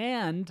root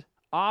and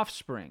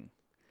offspring.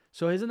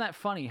 So isn't that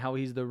funny how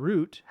he's the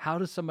root? How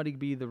does somebody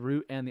be the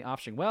root and the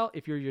offspring? Well,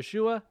 if you're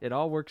Yeshua, it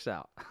all works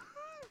out.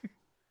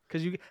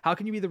 Because how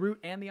can you be the root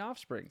and the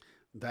offspring?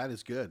 That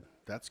is good.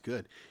 That's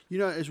good.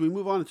 As we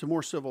move on into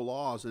more civil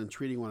laws and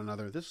treating one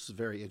another, this is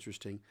very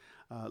interesting.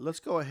 Let's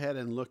go ahead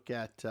and look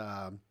at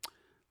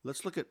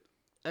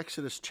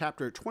Exodus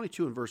chapter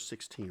 22 and verse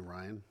 16,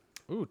 Ryan.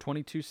 Ooh,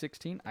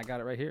 22:16. I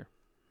got it right here.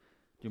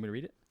 Do you want me to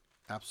read it?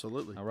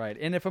 Absolutely. All right.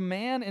 And if a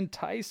man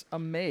entice a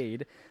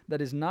maid that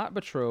is not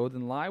betrothed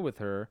and lie with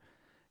her,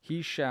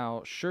 he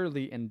shall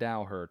surely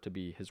endow her to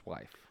be his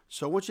wife.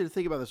 So I want you to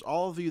think about this.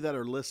 All of you that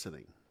are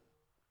listening,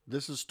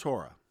 this is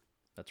Torah.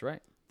 That's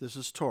right. This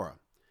is Torah.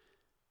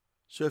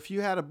 So if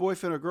you had a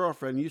boyfriend or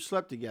girlfriend and you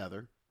slept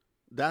together,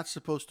 that's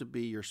supposed to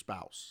be your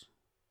spouse.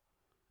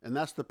 And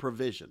that's the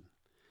provision.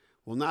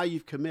 Well, now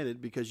you've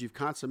committed because you've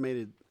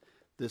consummated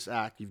this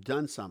act. You've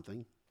done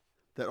something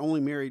that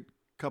only married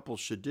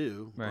couples should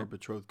do, or Right.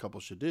 betrothed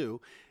couples should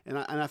do. And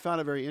I found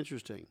it very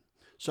interesting.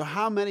 So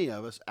how many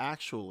of us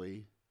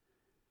actually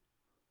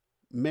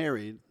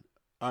married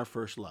our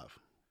first love?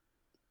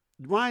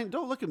 Ryan,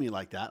 don't look at me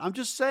like that. I'm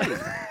just saying.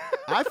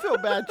 I feel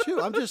bad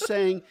too. I'm just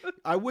saying,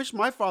 I wish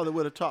my father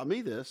would have taught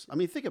me this. I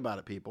mean, think about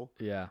it, people.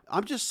 Yeah.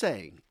 I'm just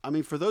saying. I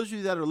mean, for those of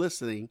you that are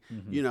listening,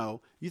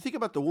 you think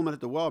about the woman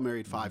at the well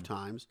married 5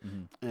 times.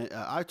 And,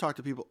 I talk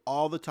to people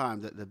all the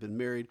time that have been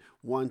married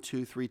 1,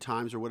 2, 3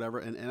 times or whatever,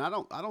 and I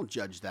don't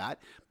judge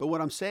that. But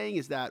what I'm saying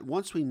is that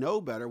once we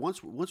know better,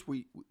 once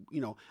we,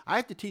 I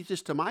have to teach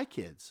this to my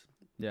kids.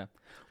 Yeah.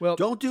 Well,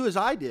 Don't do as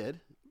I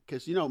did.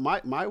 Because,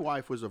 my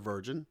wife was a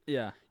virgin,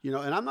 yeah.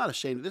 and I'm not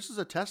ashamed. This is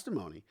a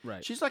testimony.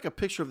 Right. She's like a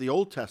picture of the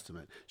Old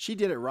Testament. She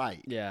did it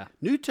right. Yeah.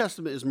 New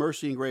Testament is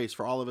mercy and grace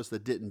for all of us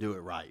that didn't do it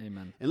right.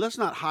 Amen. And let's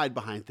not hide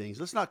behind things.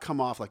 Let's not come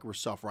off like we're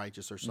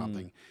self-righteous or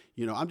something.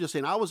 I'm just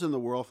saying I was in the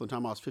world from the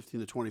time I was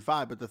 15 to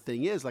 25. But the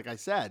thing is, like I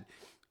said,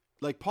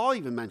 like Paul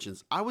even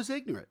mentions, I was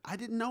ignorant. I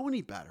didn't know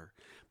any better.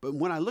 But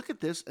when I look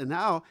at this, and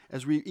now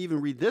as we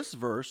even read this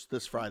verse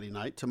this Friday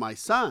night to my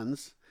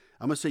sons,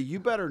 I'm going to say, you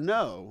better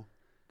know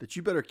that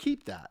you better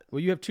keep that. Well,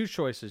 you have 2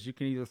 choices. You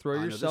can either throw I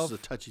know, yourself. this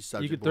is a touchy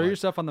subject. You can throw boy.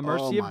 yourself on the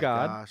mercy Oh of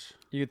God. my gosh.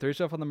 You can throw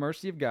yourself on the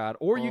mercy of God,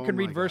 or you Oh can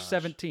read my verse gosh.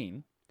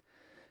 17,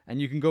 and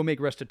you can go make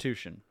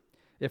restitution.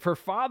 If her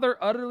father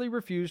utterly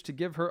refuse to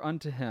give her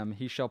unto him,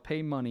 he shall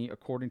pay money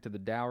according to the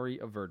dowry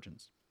of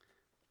virgins.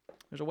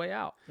 There's a way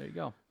out. There you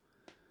go.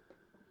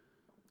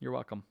 You're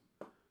welcome.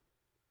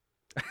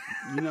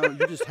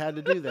 You just had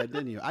to do that,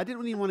 didn't you? I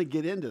didn't even want to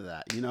get into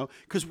that,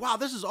 because, wow,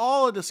 this is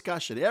all a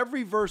discussion.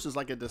 Every verse is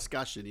like a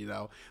discussion,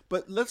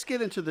 But let's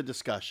get into the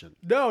discussion.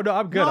 No,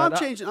 I'm good. No, I'm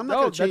changing. I'm not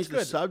going to change the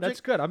good. subject.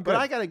 That's good. I'm good. But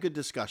I got a good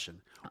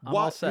discussion. I'm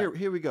all set.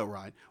 Here we go,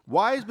 Ryan.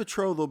 Why is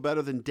betrothal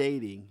better than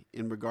dating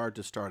in regard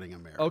to starting a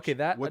marriage? Okay,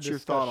 What's your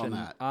thought on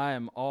that? I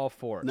am all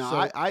for it. Now,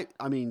 So,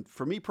 I mean,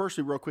 for me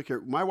personally, real quick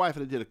here, my wife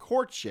and I did a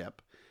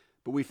courtship,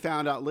 but we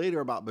found out later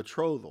about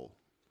betrothal.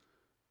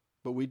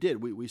 But we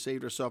did. We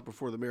saved ourselves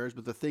before the marriage.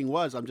 But the thing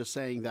was, I'm just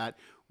saying that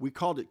we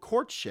called it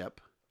courtship,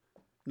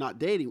 not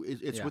dating.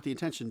 It's Yeah. with the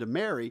intention to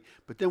marry.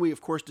 But then we,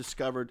 of course,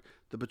 discovered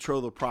the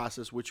betrothal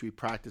process, which we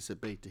practice at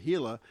Beit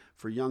Tehillah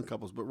for young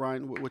couples. But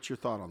Ryan, what's your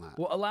thought on that?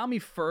 Well, allow me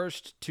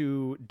first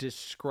to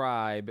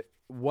describe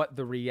what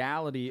the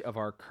reality of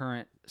our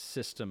current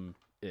system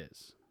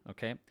is,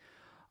 okay?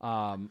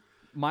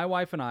 My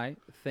wife and I,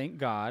 thank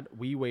God,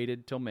 we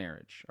waited till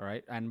marriage, all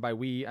right? And by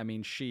we, I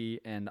mean she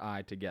and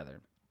I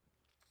together.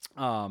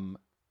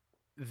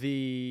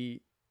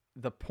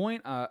 The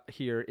point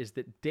here is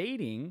that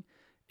dating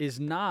is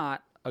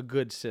not a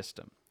good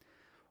system.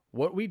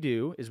 What we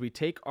do is we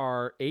take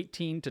our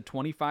 18 to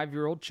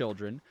 25-year-old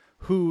children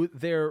who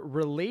their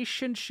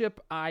relationship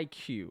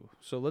IQ,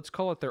 so let's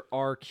call it their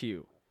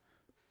RQ,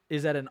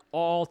 is at an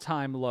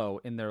all-time low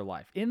in their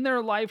life. In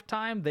their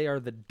lifetime, they are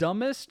the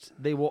dumbest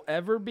they will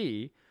ever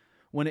be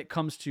when it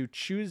comes to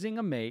choosing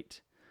a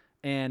mate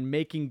and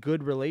making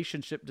good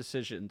relationship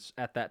decisions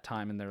at that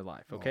time in their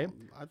life, okay? Well,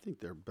 I think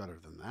they're better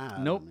than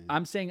that. Nope. I mean,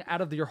 I'm saying out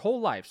of your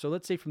whole life. So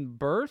let's say from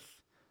birth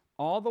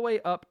all the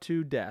way up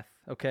to death,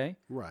 okay?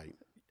 right.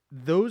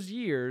 Those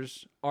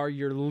years are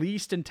your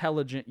least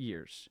intelligent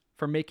years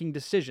for making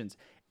decisions.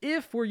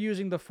 If we're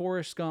using the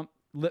Forrest Gump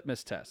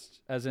litmus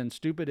test, as in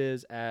stupid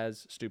is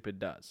as stupid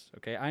does,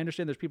 okay? I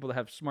understand there's people that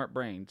have smart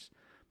brains,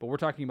 but we're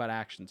talking about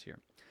actions here.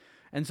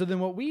 And so then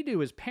what we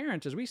do as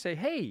parents is we say,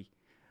 hey,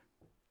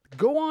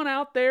 go on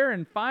out there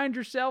and find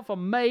yourself a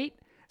mate.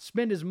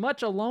 Spend as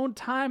much alone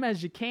time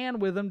as you can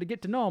with them to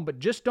get to know them, but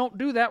just don't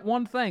do that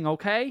one thing,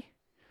 okay?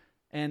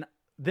 And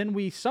then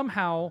we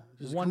somehow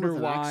Does it wonder come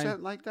with an why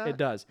accent like that? it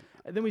does.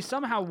 And then we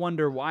somehow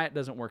wonder why it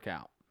doesn't work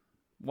out.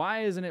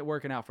 Why isn't it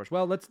working out for us?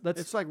 Well, let's.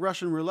 It's like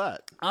Russian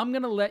roulette. I'm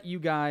gonna let you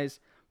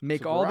guys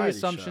make It's a all the variety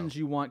assumptions show.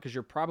 you want because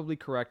you're probably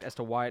correct as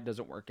to why it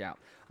doesn't work out.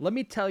 Let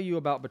me tell you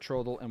about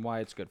betrothal and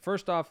why it's good.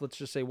 First off, let's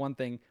just say one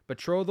thing: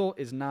 betrothal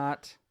is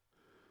not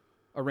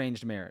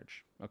arranged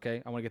marriage.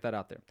 Okay, I want to get that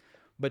out there.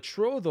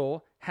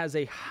 Betrothal has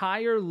a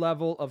higher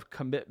level of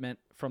commitment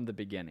from the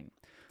beginning.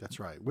 That's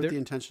right. With the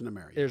intention to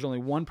marry. There's only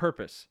one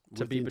purpose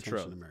to With be the intention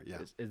betrothed. to marry,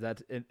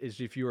 yeah.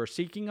 Is if you are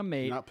seeking a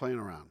mate You're not playing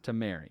around. to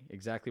marry.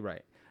 Exactly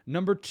right.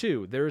 Number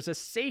two, there is a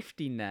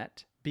safety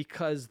net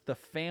because the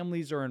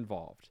families are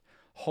involved.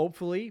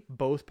 Hopefully,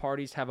 both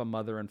parties have a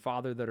mother and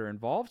father that are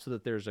involved so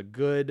that there's a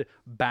good,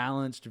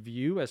 balanced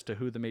view as to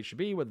who the mate should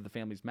be, whether the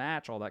families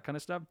match, all that kind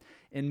of stuff.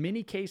 In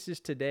many cases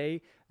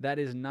today, that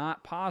is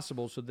not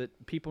possible, so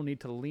that people need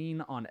to lean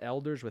on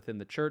elders within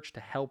the church to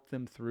help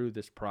them through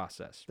this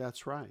process.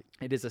 That's right.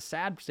 It is a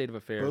sad state of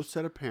affairs. Both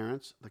set of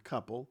parents, the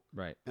couple,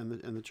 Right. and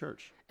the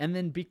church. And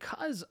then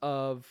because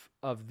of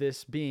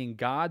this being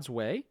God's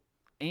way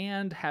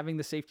and having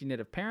the safety net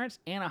of parents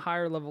and a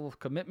higher level of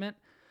commitment,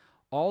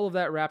 all of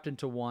that wrapped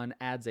into one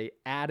adds a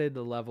added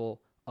level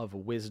of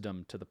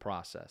wisdom to the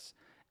process.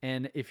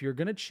 And if you're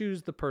going to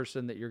choose the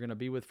person that you're going to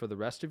be with for the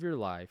rest of your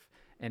life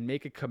and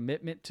make a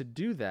commitment to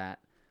do that,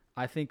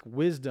 I think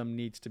wisdom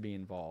needs to be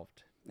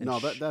involved. And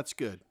No, that's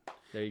good.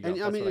 there you go. And I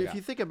That's mean, what if got.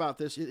 you think about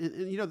this,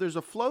 and, you know, there's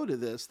a flow to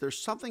this. There's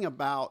something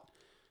about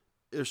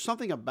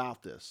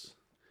this,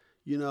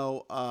 you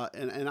know,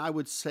 and I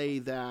would say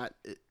that,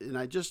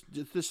 and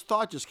this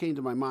thought just came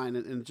to my mind,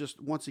 and just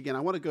once again,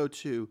 I want to go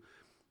to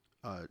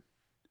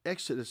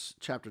Exodus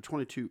chapter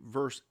 22,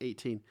 verse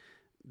 18.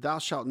 Thou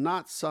shalt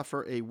not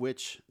suffer a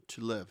witch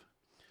to live.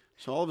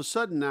 So all of a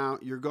sudden now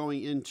you're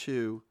going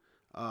into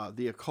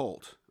the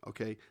occult.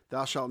 Okay,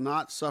 thou shalt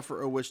not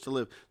suffer a witch to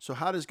live. So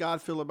how does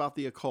God feel about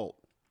the occult?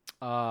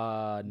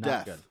 Not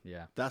Death. good.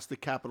 Yeah. That's the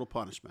capital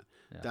punishment.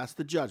 That's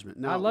the judgment.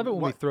 Now, I love it when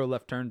we what- throw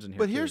left turns in here.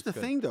 But too. here's It's the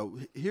good. thing, though.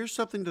 Here's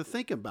something to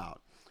think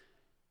about.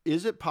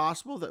 Is it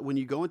possible that when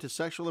you go into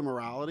sexual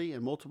immorality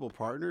and multiple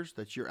partners,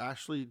 that you're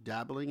actually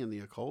dabbling in the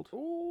occult?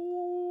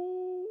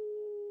 Ooh.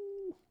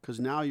 Because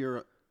now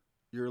you're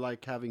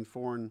like having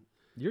foreign.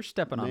 You're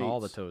stepping on all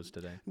the Mates. toes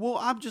today. Well,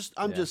 I'm just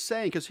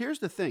saying. Because here's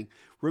the thing.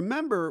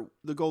 Remember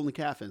the golden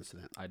calf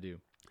incident. I do.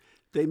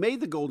 They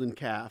made the golden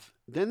calf,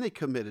 then they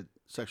committed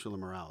sexual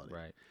immorality.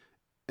 Right.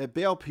 At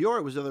Baal Peor,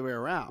 it was the other way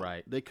around.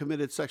 Right. They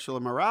committed sexual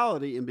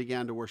immorality and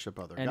began to worship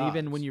other And gods.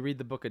 even when you read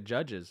the book of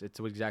Judges, it's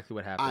exactly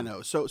what happened. I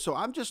know. So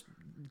I'm just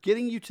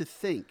getting you to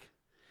think,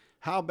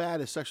 how bad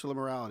is sexual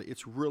immorality?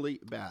 It's really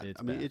bad. It's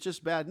I mean, bad. it's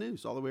just bad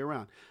news all the way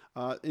around.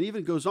 It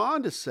even goes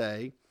on to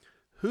say,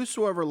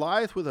 whosoever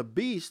lieth with a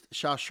beast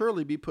shall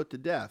surely be put to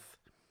death.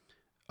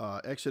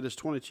 Exodus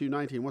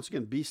 22:19. Once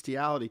again,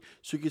 bestiality.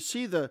 So you can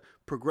see the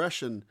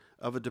progression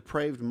of a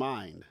depraved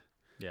mind.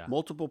 Yeah.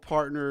 Multiple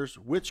partners,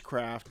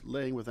 witchcraft,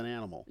 laying with an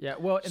animal. Yeah.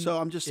 Well, and So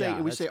I'm just saying, yeah,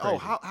 and we that's say, crazy.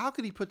 how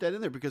could he put that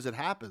in there? Because it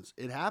happens.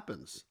 It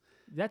happens.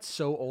 That's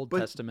so Old But-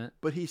 Testament.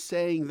 But he's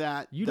saying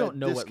that You that don't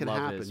know this what can love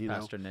happen, is, you know?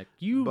 Pastor Nick.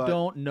 You But-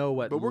 don't know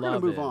what But we're love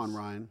going to move is. on,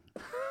 Ryan,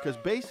 because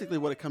basically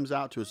what it comes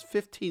out to is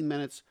 15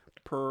 minutes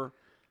per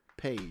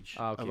page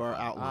Okay, of our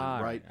fine. outline,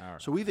 All right? right, all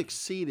right. So we've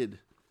exceeded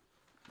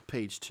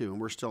page 2, and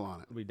we're still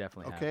on it. We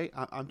definitely have. Okay,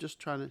 I'm just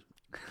trying to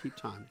keep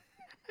time.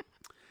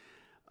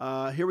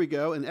 Here we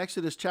go in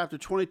Exodus chapter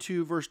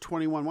 22, verse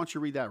 21. Why don't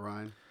you read that,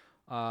 Ryan?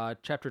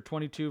 Chapter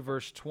 22,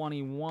 verse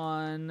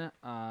 21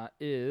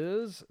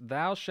 is,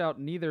 Thou shalt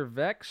neither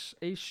vex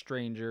a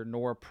stranger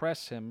nor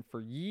oppress him,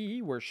 for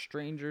ye were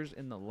strangers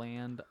in the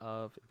land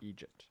of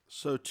Egypt.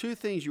 So 2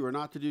 things you are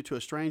not to do to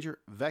a stranger: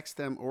 vex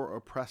them or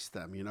oppress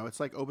them. You know, it's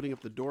like opening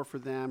up the door for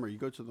them, or you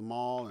go to the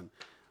mall, and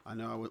I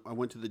know I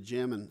went to the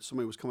gym and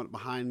somebody was coming up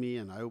behind me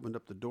and I opened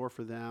up the door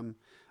for them.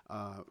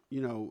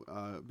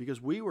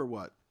 Because we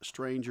were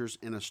strangers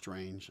in a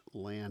strange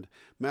land.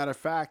 Matter of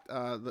fact,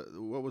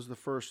 what was the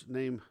first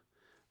name?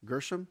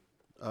 Gershom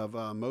of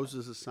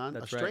Moses' son?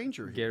 That's a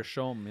stranger. Right.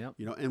 Gershom, yep.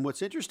 You know, and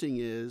what's interesting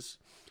is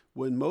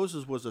when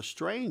Moses was a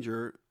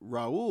stranger,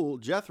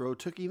 Jethro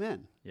took him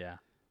in. Yeah.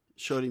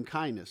 Showed him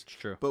kindness. It's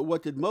true. But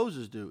what did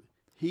Moses do?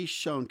 He's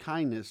shown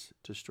kindness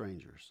to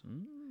strangers.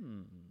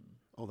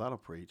 Oh, that'll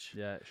preach.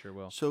 Yeah, it sure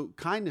will. So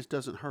kindness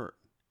doesn't hurt.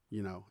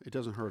 You know, it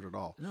doesn't hurt at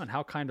all. No, and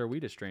how kind are we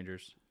to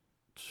strangers?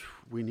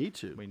 We need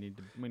to. We need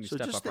to So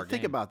step just up our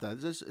think game. about that.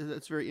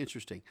 That's very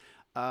interesting.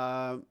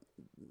 The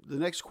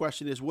next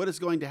question is, what is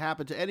going to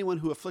happen to anyone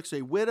who afflicts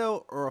a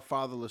widow or a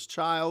fatherless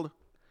child?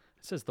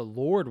 It says the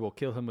Lord will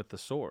kill him with the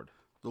sword.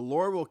 The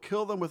Lord will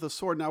kill them with a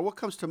sword. Now, what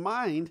comes to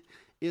mind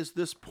is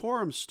this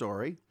Purim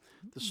story,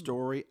 the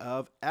story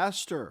of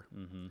Esther.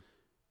 Mm-hmm.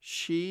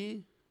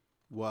 She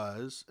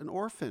was an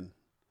orphan,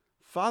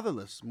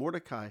 fatherless.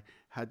 Mordecai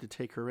had to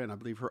take her in, I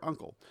believe her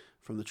uncle,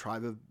 from the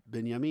tribe of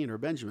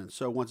Benjamin.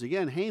 So once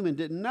again, Haman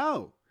didn't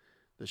know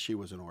that she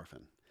was an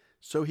orphan.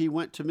 So he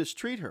went to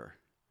mistreat her.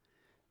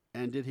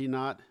 And did he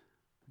not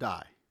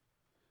die?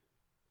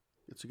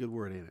 It's a good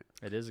word, ain't it?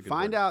 It is a good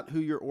Find word. out who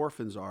your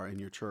orphans are in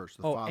your church.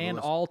 The fatherless and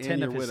all 10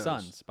 your of his widows.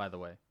 sons, by the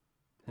way.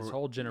 His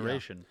whole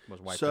generation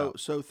was wiped So, out.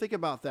 so think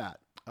about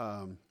that.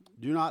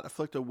 Do not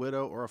afflict a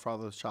widow or a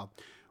fatherless child.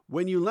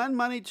 When you lend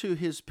money to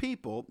his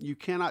people, you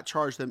cannot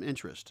charge them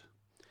interest.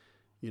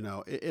 You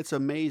know, it's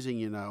amazing.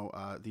 You know,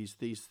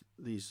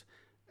 these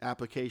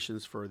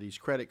applications for these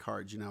credit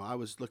cards. You know, I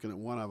was looking at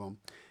one of them,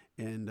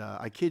 and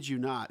I kid you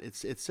not,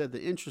 it said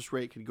the interest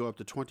rate could go up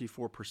to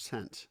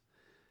 24%.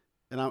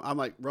 And I'm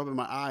like rubbing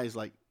my eyes,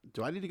 like,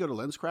 do I need to go to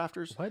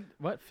LensCrafters?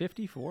 What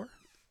 54?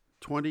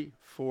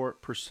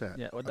 24%.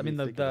 Yeah, I mean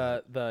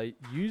the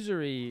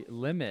usury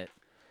limit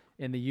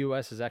in the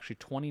U.S. is actually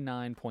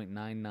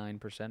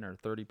 29.99% or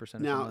 30%.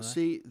 Now, like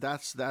see,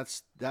 that's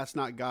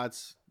not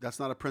God's. That's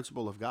not a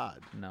principle of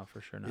God. No,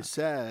 for sure not. It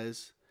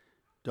says,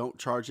 don't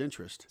charge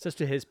interest. It says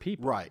to his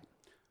people. Right.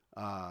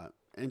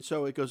 And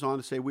so it goes on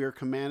to say, we are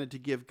commanded to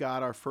give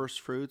God our first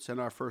fruits and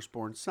our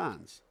firstborn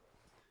sons.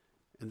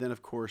 And then,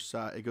 of course,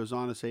 it goes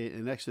on to say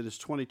in Exodus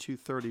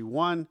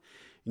 22:31,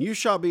 and you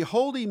shall be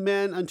holy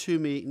men unto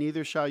me,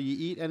 neither shall ye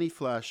eat any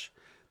flesh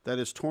that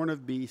is torn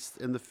of beasts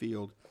in the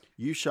field.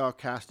 You shall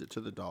cast it to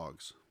the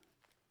dogs.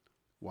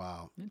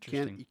 Wow.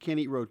 Interesting. You can't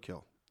eat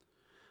roadkill.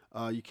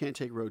 You can't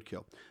take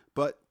roadkill.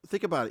 But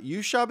think about it.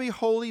 You shall be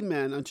holy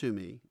men unto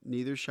me,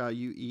 neither shall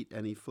you eat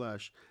any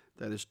flesh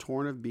that is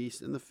torn of beasts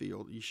in the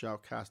field. You shall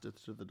cast it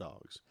to the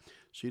dogs.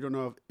 So you don't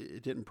know if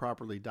it didn't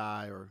properly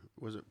die or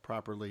was it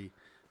properly,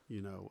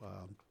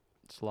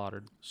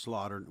 Slaughtered.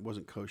 It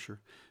wasn't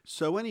kosher.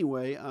 So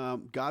anyway,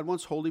 God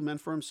wants holy men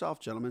for himself,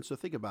 gentlemen. So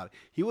think about it.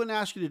 He wouldn't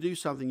ask you to do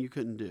something you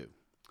couldn't do.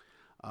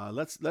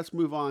 Let's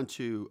move on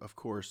to, of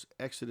course,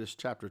 Exodus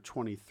chapter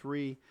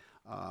 23.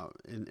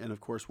 And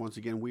of course, once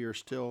again, we are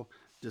still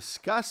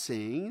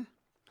discussing,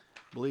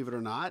 believe it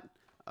or not,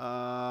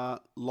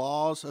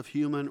 laws of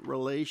human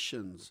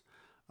relations.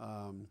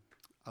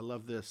 I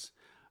love this.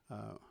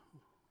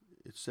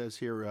 It says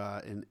here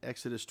in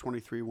Exodus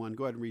 23:1.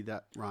 Go ahead and read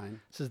that,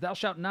 Ryan. It says, Thou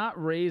shalt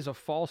not raise a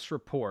false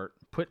report.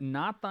 Put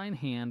not thine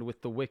hand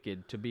with the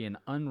wicked to be an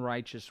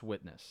unrighteous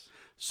witness.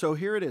 So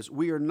here it is.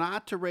 We are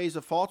not to raise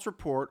a false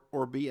report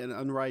or be an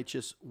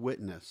unrighteous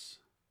witness.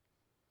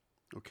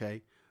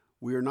 Okay?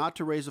 We are not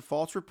to raise a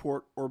false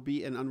report or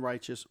be an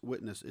unrighteous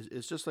witness.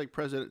 It's just like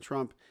President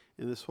Trump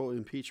and this whole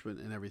impeachment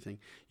and everything.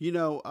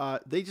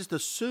 They just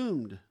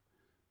assumed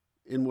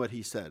in what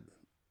he said.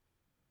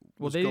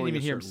 Well, they didn't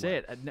even hear him say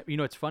it.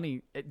 It's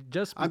funny.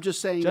 I'm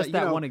just saying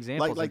that one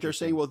example. Like they're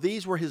saying, well,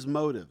 these were his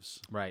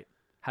motives. Right.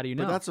 How do you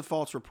know? But that's a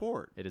false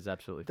report. It is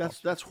absolutely false.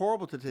 That's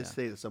horrible to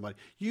say to somebody.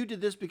 You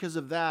did this because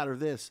of that or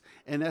this,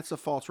 and that's a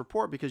false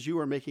report because you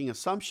are making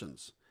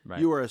assumptions.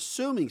 Right. You are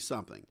assuming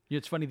something.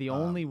 It's funny. The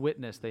only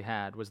witness they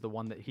had was the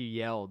one that he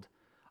yelled,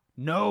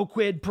 "No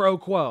quid pro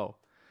quo."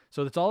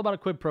 So it's all about a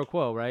quid pro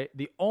quo, right?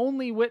 The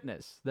only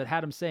witness that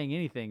had him saying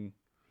anything,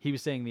 he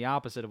was saying the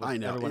opposite of what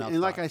everyone else and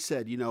like thought. I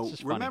said,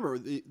 remember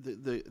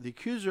the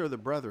accuser of the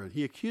brethren.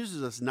 He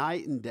accuses us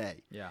night and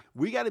day. Yeah.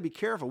 We got to be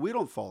careful. We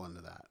don't fall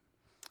into that.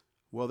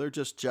 Well, they're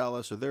just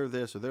jealous, or they're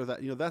this, or they're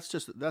that.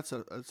 That's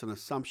an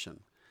assumption.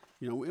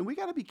 And we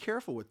got to be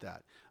careful with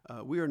that.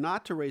 We are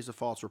not to raise a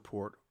false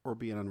report or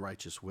be an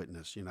unrighteous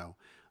witness.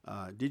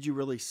 Did you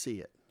really see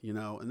it?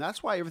 And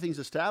that's why everything's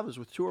established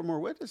with 2 or more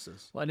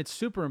witnesses. Well, and it's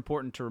super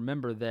important to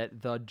remember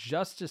that the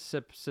justice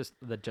system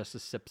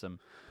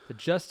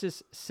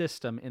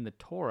in the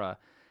Torah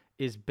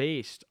is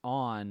based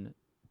on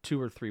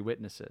 2 or 3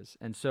 witnesses.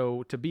 And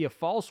so to be a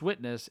false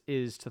witness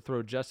is to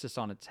throw justice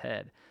on its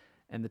head.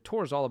 And the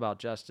Torah is all about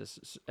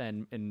justice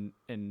and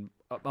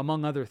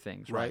among other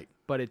things, right? Right.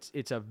 But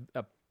it's a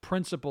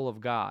principle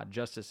of God.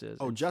 Justice is.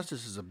 Oh,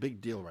 justice is a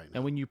big deal right now.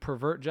 And when you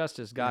pervert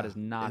justice, God is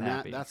not and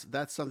happy.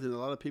 That's something that a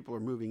lot of people are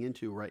moving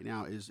into right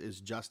now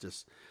is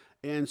justice.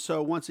 And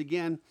so once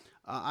again,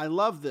 I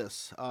love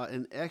this.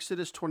 In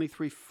Exodus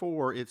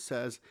 23:4, it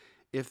says,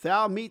 "If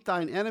thou meet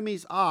thine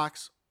enemy's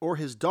ox or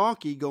his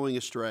donkey going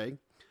astray,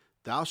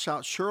 thou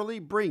shalt surely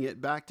bring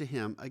it back to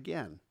him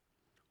again."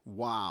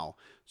 Wow.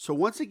 So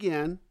once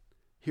again,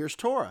 here's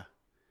Torah.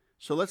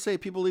 So let's say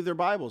people leave their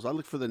Bibles. I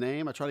look for the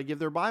name. I try to give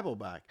their Bible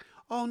back.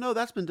 Oh, no,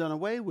 that's been done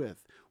away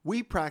with.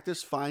 We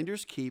practice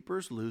finders,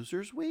 keepers,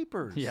 losers,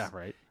 weepers. Yeah,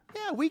 right.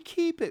 Yeah, we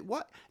keep it.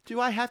 What do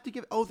I have to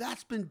give? Oh,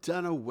 that's been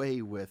done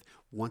away with.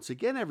 Once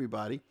again,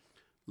 everybody,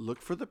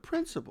 look for the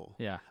principle.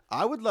 Yeah.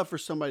 I would love for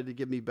somebody to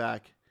give me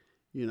back,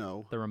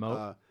 The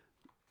remote?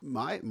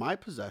 my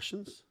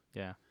possessions.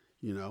 Yeah.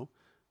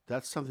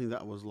 That's something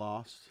that was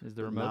lost. Is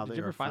the but now remote? Did they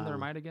you ever are find the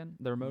found. remote again?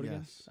 The remote again?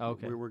 Yes. Oh,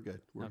 okay. We're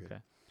good. We're Okay.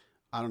 good.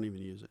 I don't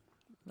even use it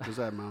because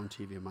I have my own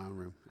TV in my own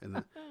room,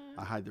 and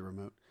I hide the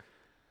remote.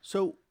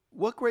 So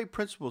what great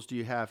principles do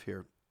you have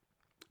here?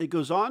 It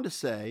goes on to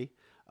say,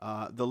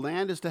 the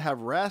land is to have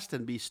rest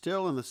and be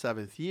still in the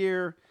seventh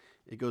year.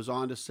 It goes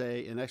on to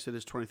say in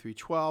Exodus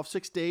 23:12,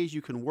 6 days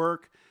you can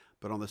work,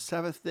 but on the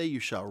seventh day you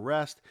shall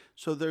rest.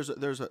 So there's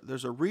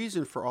a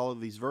reason for all of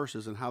these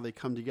verses and how they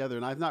come together.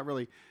 And I've not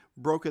really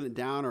broken it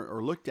down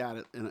or looked at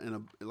it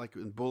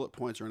in bullet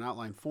points or an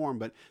outline form,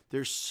 but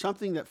there's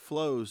something that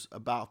flows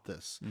about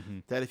this. Mm-hmm.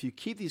 That if you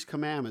keep these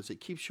commandments, it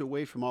keeps you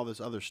away from all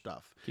this other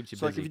stuff. Keeps you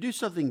so like busy. if you do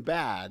something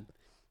bad,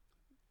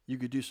 you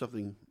could do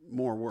something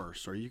more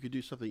worse, or you could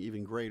do something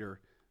even greater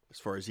as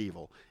far as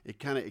evil. It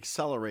kind of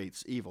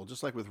accelerates evil,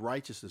 just like with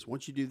righteousness.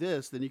 Once you do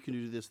this, then you can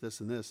do this, this,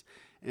 and this,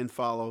 and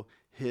follow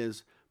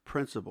his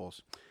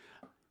principles.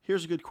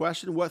 Here's a good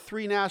question. What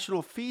 3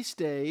 national feast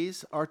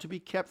days are to be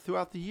kept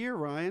throughout the year,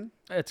 Ryan?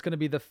 It's going to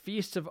be the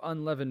Feast of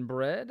Unleavened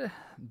Bread,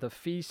 the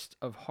Feast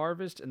of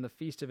Harvest, and the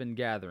Feast of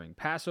Ingathering.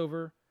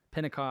 Passover,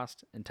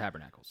 Pentecost, and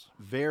Tabernacles.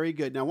 Very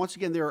good. Now, once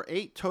again, there are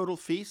 8 total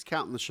feasts,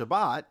 counting the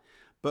Shabbat.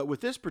 But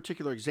with this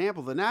particular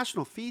example, the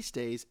national feast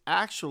days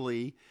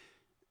actually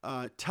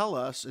tell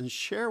us and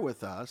share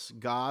with us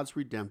God's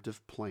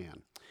redemptive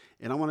plan.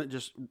 And I want to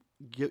just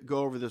go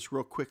over this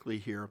real quickly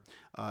here,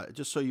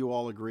 just so you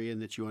all agree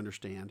and that you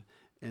understand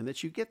and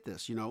that you get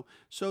this,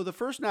 So the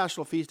first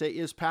national feast day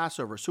is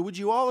Passover. So would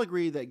you all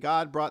agree that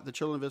God brought the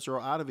children of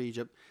Israel out of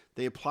Egypt?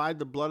 They applied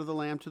the blood of the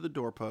lamb to the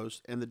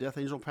doorpost, and the death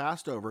angel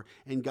passed over,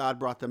 and God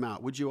brought them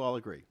out. Would you all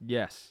agree?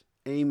 Yes.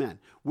 Amen.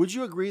 Would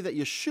you agree that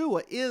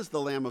Yeshua is the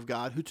Lamb of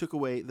God who took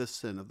away the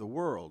sin of the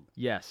world?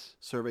 Yes.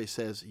 Survey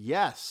says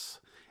yes.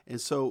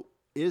 And so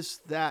is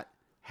that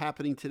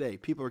happening today?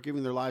 People are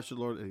giving their lives to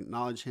the Lord and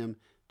acknowledge him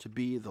to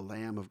be the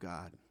Lamb of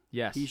God.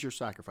 Yes. He's your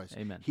sacrifice.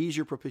 Amen. He's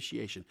your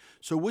propitiation.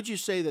 So would you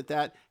say that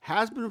that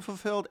has been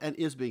fulfilled and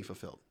is being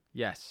fulfilled?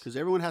 Yes. Because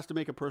everyone has to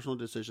make a personal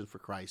decision for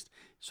Christ.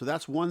 So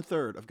that's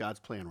 1/3 of God's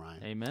plan,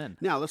 Ryan. Amen.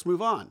 Now let's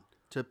move on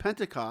to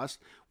Pentecost,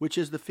 which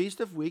is the Feast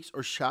of Weeks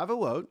or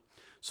Shavuot.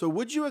 So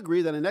would you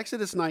agree that in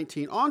Exodus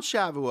 19, on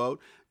Shavuot,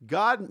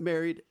 God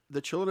married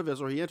the children of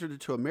Israel. He entered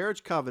into a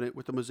marriage covenant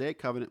with the Mosaic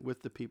covenant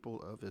with the people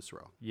of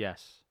Israel.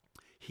 Yes.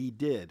 He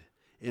did.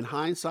 In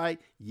hindsight,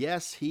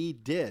 yes, he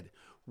did.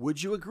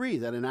 Would you agree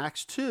that in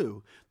Acts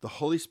 2, the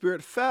Holy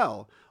Spirit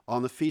fell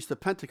on the Feast of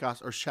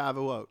Pentecost or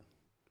Shavuot?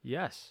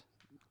 Yes.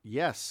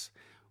 Yes.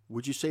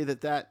 Would you say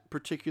that that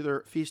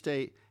particular feast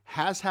day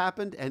has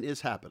happened and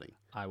is happening?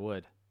 I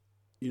would.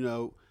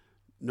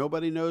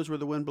 Nobody knows where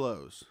the wind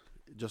blows.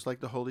 Just like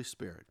the Holy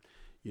Spirit,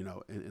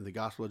 in the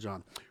Gospel of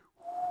John.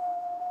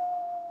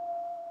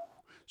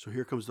 So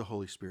here comes the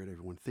Holy Spirit,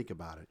 everyone. Think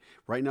about it.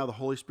 Right now, the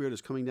Holy Spirit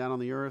is coming down on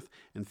the earth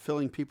and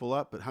filling people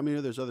up, but how many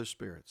know there's other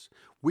spirits?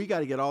 We got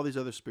to get all these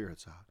other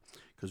spirits out.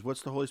 Because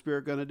what's the Holy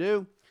Spirit going to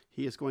do?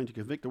 He is going to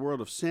convict the world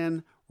of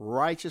sin,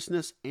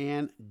 righteousness,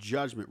 and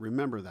judgment.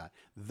 Remember that.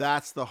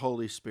 That's the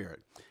Holy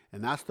Spirit.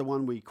 And that's the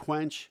one we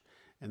quench,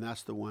 and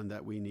that's the one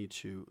that we need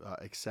to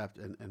accept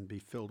and be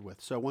filled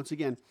with. So once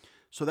again,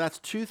 so that's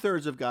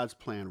 2/3 of God's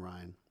plan,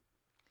 Ryan.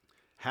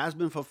 Has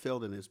been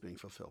fulfilled and is being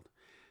fulfilled.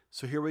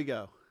 So here we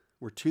go.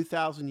 We're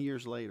 2,000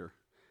 years later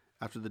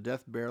after the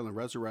death, burial, and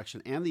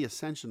resurrection and the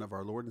ascension of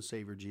our Lord and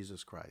Savior,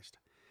 Jesus Christ.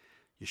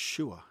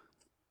 Yeshua.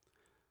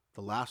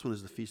 The last one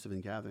is the Feast of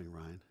Ingathering,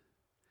 Ryan.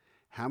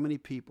 How many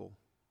people,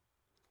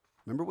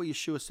 remember what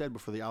Yeshua said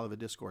before the Olivet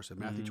Discourse in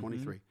Matthew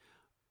 23.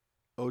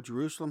 O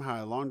Jerusalem, how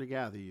I long to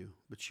gather you,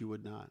 but you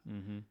would not.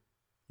 Mm-hmm.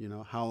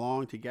 How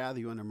long to gather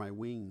you under my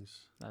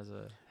wings. As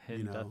a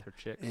hen doth her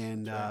chicks.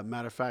 And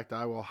matter of fact,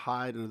 I will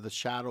hide under the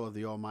shadow of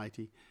the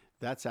Almighty.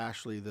 That's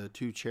actually the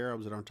 2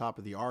 cherubs that are on top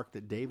of the ark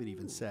that David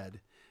even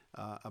said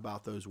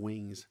about those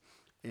wings.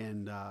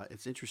 And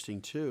it's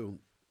interesting, too,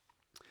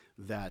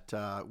 that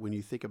when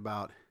you think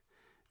about,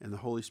 and the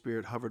Holy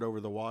Spirit hovered over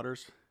the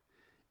waters,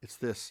 it's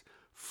this.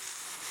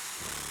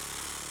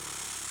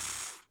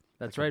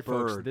 That's like right, a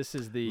bird, folks. This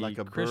is the like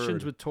a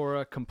Christians bird. with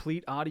Torah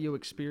complete audio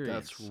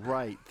experience. That's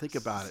right. Think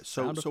about it.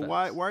 So Sound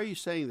why effects. are you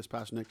saying this,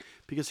 Pastor Nick?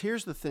 Because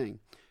here's the thing.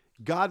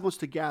 God wants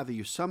to gather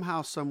you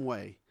somehow, some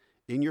way,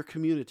 in your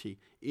community,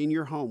 in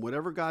your home,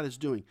 whatever God is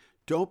doing.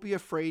 Don't be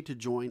afraid to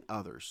join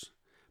others,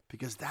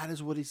 because that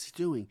is what he's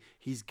doing.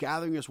 He's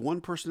gathering us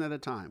one person at a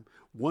time,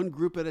 one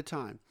group at a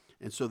time.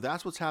 And so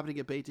that's what's happening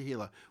at Beit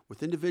Tehillah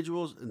with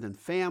individuals and then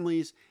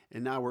families.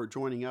 And now we're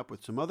joining up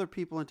with some other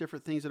people and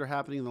different things that are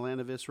happening in the land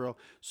of Israel.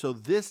 So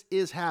this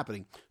is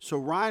happening. So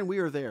Ryan, we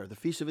are there, the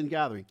Feast of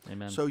Ingathering.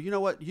 Amen. So you know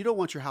what? You don't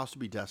want your house to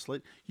be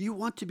desolate. You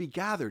want to be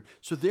gathered.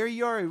 So there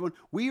you are, everyone.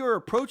 We are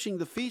approaching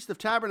the Feast of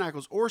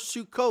Tabernacles, or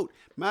Sukkot.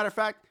 Matter of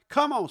fact,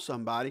 come on,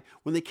 somebody.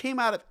 When they came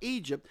out of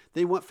Egypt,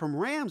 they went from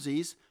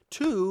Ramses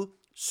to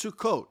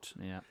Sukkot.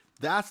 Yeah.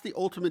 That's the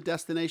ultimate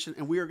destination,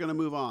 and we are going to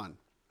move on.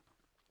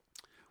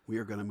 We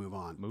are going to move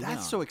on. Moving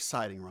That's on. so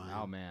exciting, Ryan.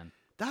 Oh, man.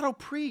 That'll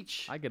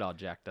preach. I get all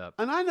jacked up.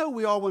 And I know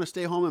we all want to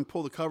stay home and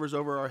pull the covers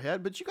over our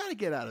head, but you got to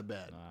get out of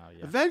bed.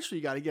 Yeah. Eventually,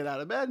 you got to get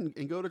out of bed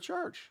and go to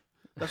church.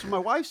 That's what my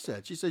wife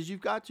said. She says,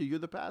 you've got to. You're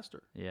the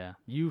pastor. Yeah.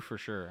 You for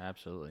sure.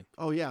 Absolutely.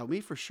 Oh, yeah, me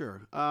for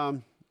sure.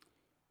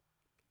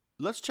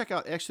 Let's check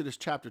out Exodus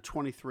chapter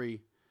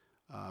 23,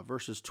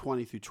 verses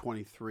 20 through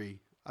 23.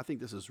 I think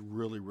this is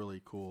really,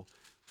 really cool.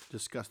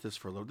 Discuss this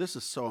for a little. This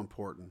is so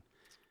important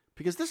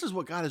because this is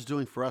what God is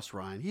doing for us,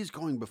 Ryan. He's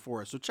going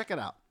before us. So check it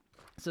out.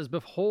 It says,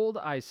 Behold,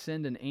 I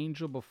send an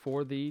angel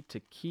before thee to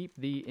keep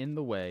thee in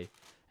the way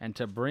and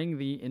to bring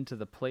thee into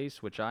the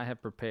place which I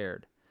have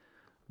prepared.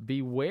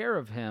 Beware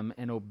of him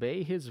and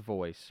obey his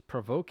voice.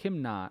 Provoke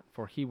him not,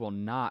 for he will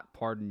not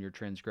pardon your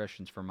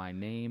transgressions, for my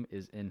name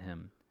is in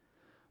him.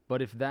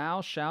 But if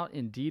thou shalt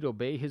indeed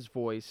obey his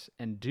voice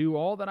and do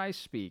all that I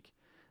speak,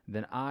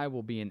 then I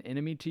will be an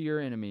enemy to your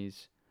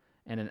enemies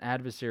and an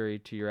adversary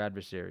to your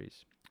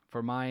adversaries.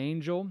 For my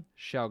angel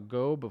shall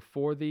go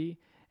before thee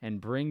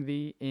and bring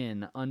thee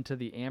in unto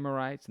the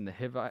Amorites and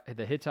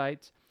the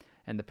Hittites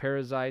and the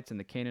Perizzites and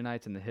the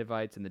Canaanites and the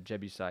Hivites and the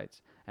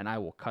Jebusites, and I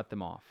will cut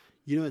them off.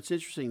 You know, it's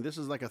interesting. This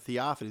is like a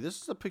theophany.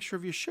 This is a picture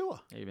of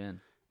Yeshua.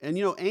 Amen. And,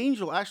 you know,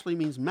 angel actually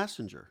means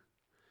messenger.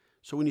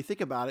 So when you think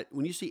about it,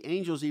 when you see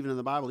angels even in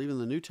the Bible, even in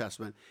the New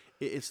Testament,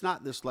 it's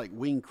not this like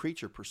winged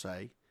creature per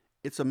se.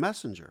 It's a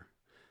messenger.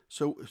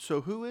 So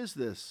who is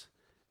this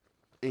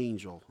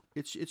angel?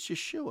 It's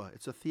Yeshua.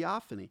 It's a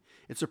theophany.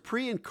 It's a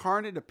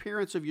pre-incarnate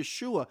appearance of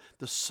Yeshua,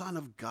 the Son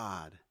of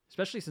God.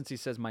 Especially since he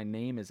says my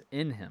name is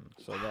in him.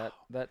 So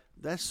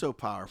That's so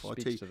powerful. I'll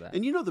tell you. speaks to that.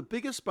 And you know the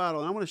biggest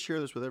battle, and I want to share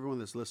this with everyone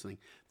that's listening,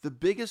 the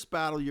biggest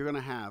battle you're going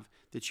to have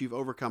that you've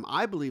overcome,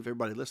 I believe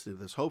everybody listening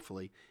to this,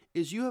 hopefully,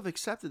 is you have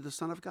accepted the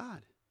Son of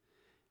God.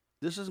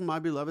 This is my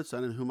beloved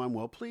Son in whom I'm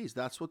well pleased.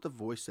 That's what the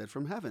voice said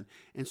from heaven.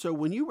 And so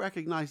when you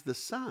recognize the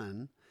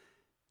Son,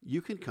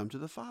 you can come to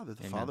the Father.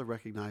 The Amen. Father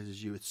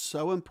recognizes you. It's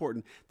so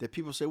important that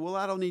people say, well,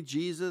 I don't need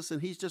Jesus,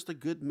 and he's just a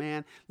good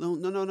man.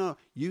 No.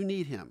 You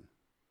need him.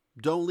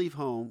 Don't leave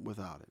home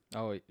without it.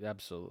 Oh,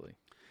 absolutely.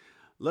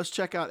 Let's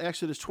check out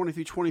Exodus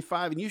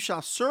 20-25. And you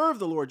shall serve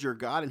the Lord your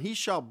God, and he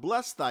shall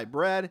bless thy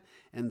bread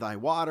and thy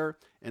water,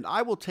 and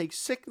I will take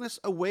sickness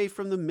away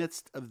from the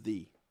midst of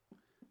thee.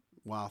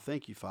 Wow,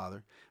 thank you,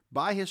 Father.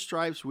 By his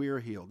stripes we are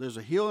healed. There's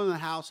a healer in the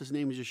house. His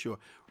name is Yeshua.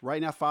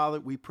 Right now, Father,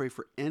 we pray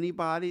for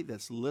anybody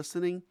that's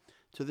listening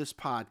to this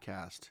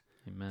podcast,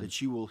 Amen.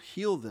 that you will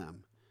heal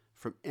them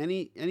from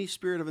any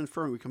spirit of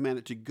infirmity. We command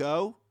it to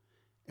go,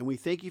 and we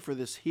thank you for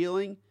this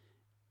healing.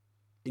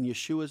 In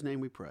Yeshua's name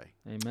we pray.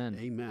 Amen.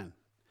 Amen.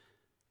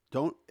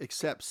 Don't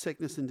accept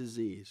sickness and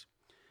disease.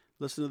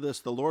 Listen to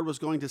this. The Lord was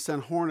going to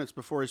send hornets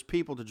before his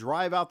people to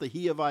drive out the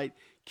Hivite,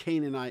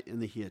 Canaanite,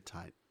 and the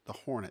Hittite. The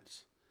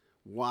hornets.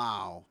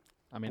 Wow.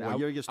 I mean, Boy,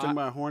 you ever get stung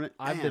by a hornet?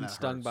 I've Man, been that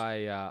stung hurts. by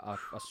a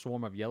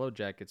swarm of yellow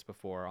jackets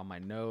before on my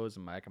nose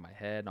and back of my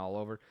head and all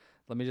over.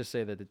 Let me just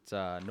say that it's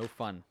no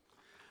fun.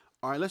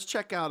 All right, let's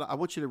check out. I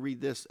want you to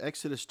read this.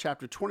 Exodus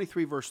chapter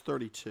 23, verse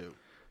 32.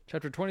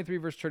 Chapter 23,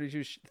 verse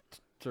 32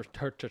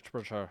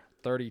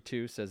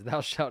 says,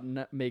 Thou shalt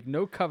make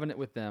no covenant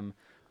with them,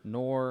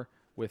 nor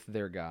with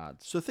their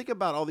gods. So think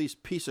about all these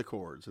peace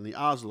accords and the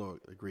Oslo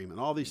agreement,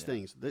 all these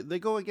things. They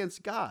go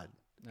against God.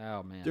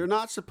 Oh, man. They're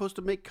not supposed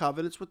to make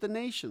covenants with the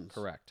nations.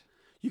 Correct.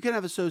 You can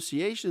have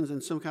associations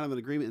and some kind of an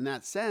agreement in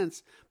that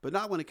sense, but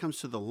not when it comes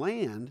to the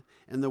land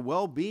and the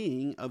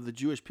well-being of the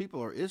Jewish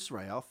people or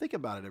Israel. Think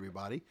about it,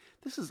 everybody.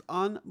 This is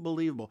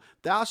unbelievable.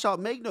 Thou shalt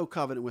make no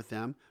covenant with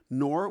them,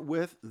 nor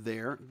with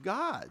their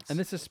gods. And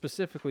this is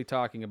specifically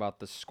talking about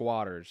the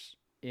squatters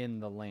in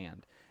the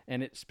land.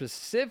 And it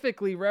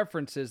specifically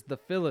references the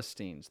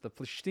Philistines, the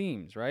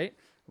Philistines, right?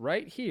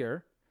 Right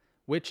here,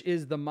 which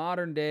is the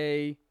modern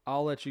day,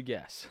 I'll let you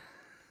guess.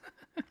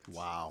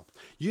 Wow.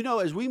 You know,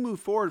 as we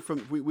move forward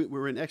from, we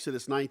were in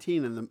Exodus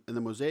 19 and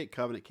the Mosaic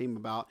covenant came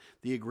about,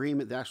 the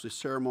agreement, the actual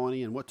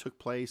ceremony and what took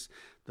place.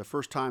 The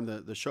first time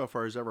the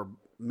shofar is ever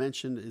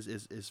mentioned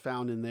is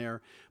found in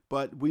there.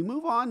 But we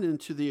move on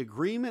into the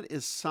agreement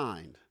is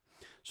signed.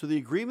 So the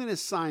agreement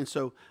is signed.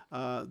 So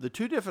the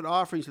two different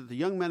offerings that the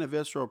young men of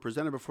Israel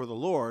presented before the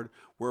Lord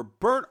were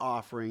burnt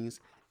offerings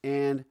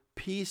and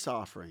peace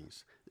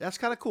offerings. That's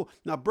kind of cool.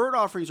 Now, burnt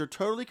offerings are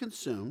totally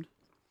consumed,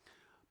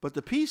 but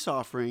the peace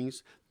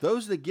offerings,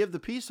 those that give the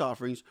peace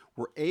offerings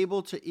were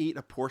able to eat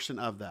a portion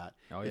of that.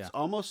 Oh, yeah. It's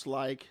almost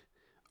like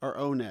our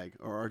oneg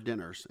or our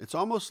dinners. It's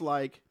almost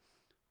like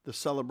the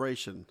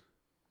celebration,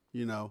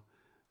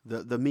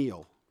 the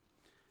meal.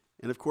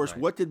 And of course,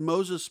 what did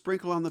Moses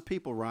sprinkle on the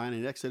people, Ryan,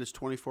 in Exodus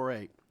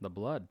 24:8? The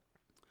blood.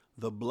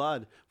 The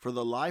blood. For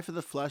the life of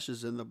the flesh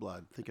is in the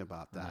blood. Think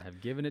about that. I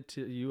have given it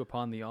to you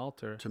upon the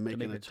altar to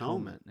make an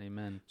atonement.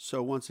 Amen.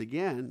 So once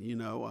again,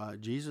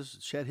 Jesus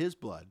shed his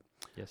blood.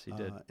 Yes, he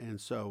did.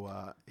 And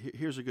so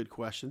here's a good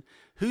question.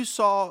 Who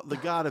saw the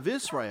God of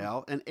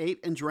Israel and ate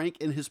and drank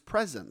in his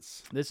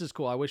presence? This is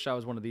cool. I wish I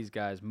was one of these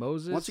guys.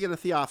 Moses. Once again, a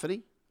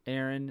theophany.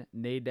 Aaron,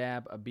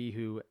 Nadab,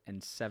 Abihu,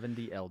 and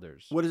 70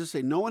 elders. What does it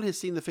say? No one has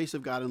seen the face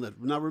of God and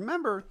lived. Now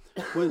remember,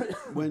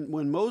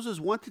 when Moses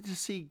wanted to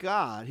see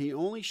God, he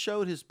only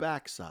showed his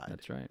backside.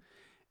 That's right.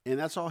 And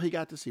that's all he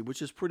got to see,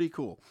 which is pretty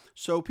cool.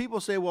 So people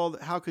say, well,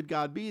 how could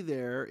God be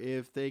there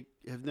if they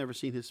have never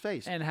seen his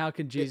face? And how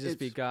can Jesus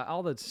be God?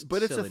 All that's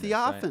But it's a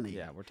theophany. Right?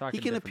 Yeah, we're talking.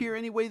 He can appear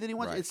any way that he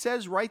wants. Right. It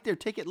says right there,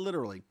 take it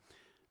literally,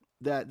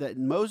 that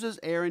Moses,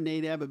 Aaron,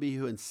 Nadab,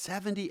 Abihu, and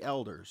 70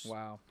 elders.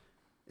 Wow.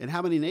 And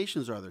how many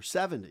nations are there?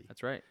 70.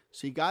 That's right.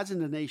 See, God's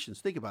in the nations.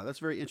 Think about it. That's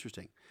very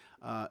interesting.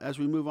 As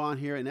we move on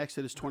here in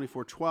Exodus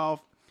 24:12,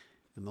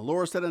 and the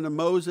Lord said unto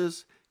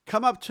Moses,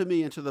 come up to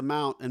me into the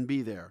mount and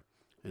be there.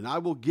 And I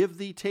will give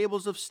thee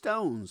tables of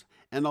stones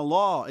and a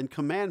law and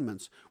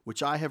commandments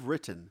which I have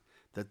written,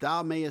 that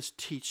thou mayest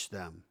teach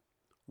them.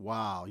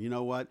 Wow. You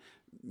know what?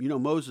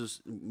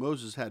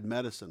 Moses had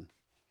medicine.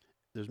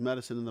 There's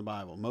medicine in the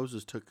Bible.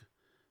 Moses took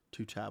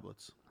 2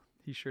 tablets.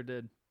 He sure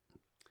did.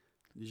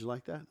 Did you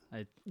like that?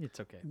 It's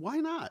okay. Why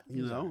not?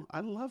 Right. I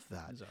love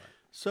that. It's all right.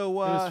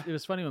 So it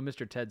was funny when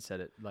Mr. Ted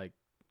said it like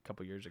a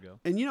couple years ago.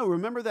 And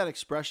remember that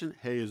expression?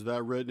 Hey, is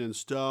that written in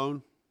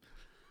stone?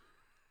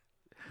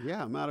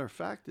 Yeah, matter of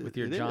fact, with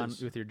your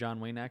John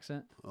Wayne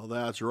accent. Oh,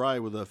 that's right,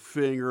 with the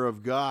finger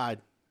of God.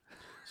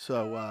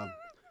 So,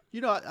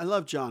 I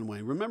love John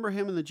Wayne. Remember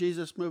him in the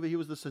Jesus movie? He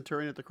was the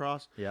centurion at the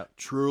cross. Yep.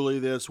 Truly,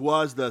 this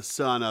was the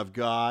Son of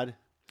God.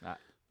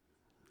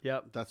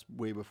 Yep. That's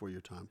way before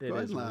your time. Go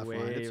ahead and laugh,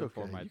 Ryan. It's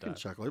before okay. my You time. can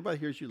chuckle. Everybody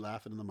hears you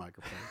laughing in the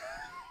microphone.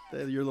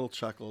 Your little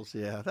chuckles.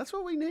 Yeah, that's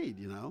what we need,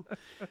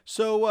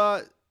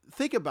 So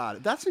think about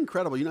it. That's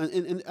incredible.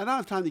 And I don't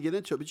have time to get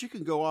into it, but you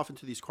can go off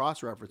into these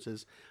cross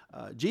references.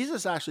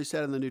 Jesus actually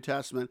said in the New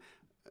Testament,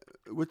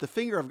 with the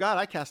finger of God,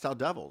 I cast out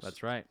devils.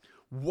 That's right.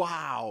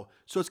 Wow.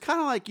 So it's kind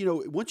of like,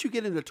 once you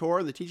get into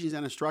Torah, the teachings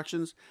and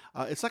instructions,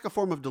 it's like a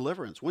form of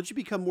deliverance. Once you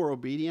become more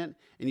obedient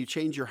and you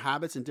change your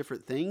habits and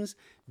different things,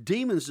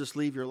 demons just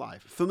leave your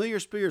life. Familiar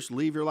spirits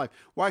leave your life.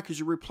 Why? Because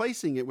you're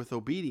replacing it with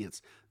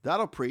obedience.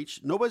 That'll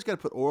preach. Nobody's got to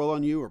put oil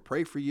on you or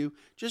pray for you.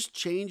 Just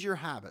change your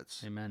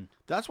habits. Amen.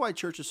 That's why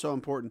church is so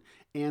important,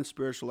 and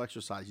spiritual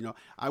exercise.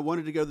 I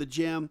wanted to go to the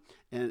gym,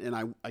 and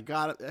I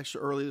got up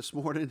extra early this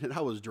morning, and I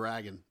was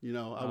dragging.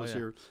 I was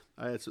here.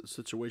 I had a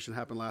situation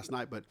happen last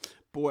night, but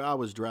boy, I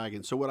was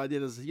dragging. So what I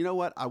did is,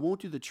 I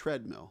won't do the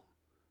treadmill,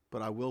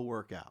 but I will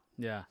work out.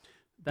 Yeah.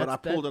 But I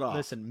pulled it off.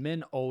 Listen,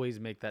 men always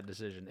make that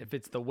decision. If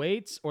it's the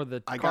weights or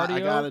the cardio, I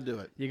got to do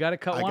it. You got to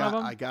cut one of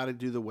them. I got to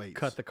do the weights.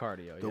 Cut the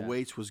cardio. The yeah.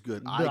 weights was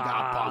good. I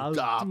got pumped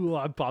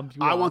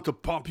up. I want to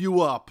pump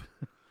you up.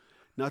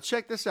 Now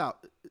check this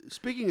out.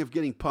 Speaking of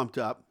getting pumped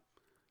up,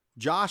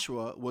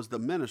 Joshua was the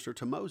minister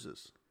to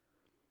Moses.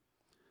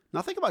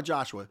 Now think about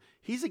Joshua.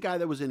 He's a guy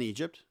that was in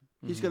Egypt.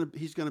 He's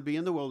gonna be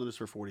in the wilderness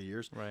for 40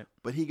 years. Right.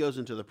 But he goes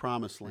into the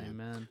promised land.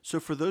 Amen.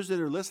 So for those that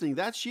are listening,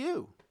 that's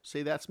you.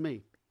 Say that's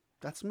me.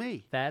 That's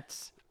me.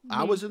 That's me.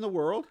 I was in the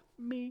world.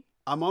 Me.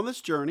 I'm on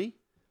this journey,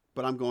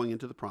 but I'm going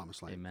into the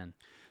promised land. Amen.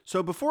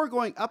 So before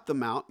going up the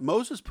mount,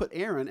 Moses put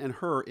Aaron and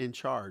Hur in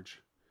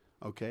charge.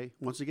 Okay?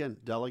 Once again,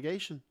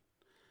 delegation.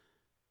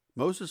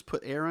 Moses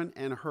put Aaron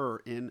and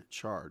Hur in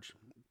charge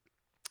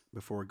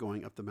before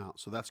going up the mount.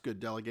 So that's good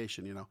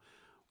delegation,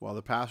 While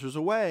the pastor's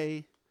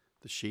away,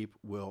 the sheep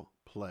will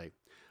play.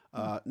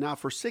 Now,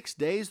 for 6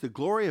 days, the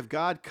glory of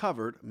God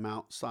covered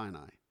Mount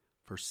Sinai.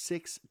 For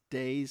 6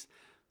 days,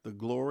 the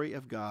glory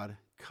of God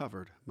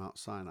covered Mount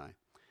Sinai.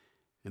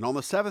 And on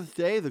the 7th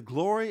day, the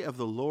glory of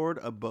the Lord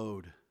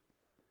abode.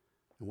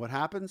 And what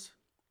happens?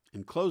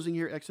 In closing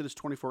here, Exodus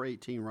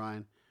 24:18,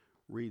 Ryan,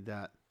 read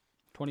that.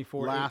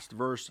 24. Last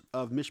verse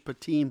of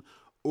Mishpatim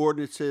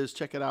ordinances.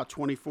 Check it out,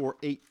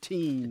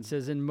 24:18. It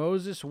says, and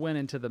Moses went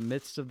into the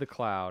midst of the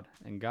cloud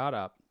and got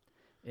up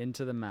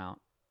into the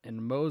mount.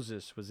 And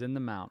Moses was in the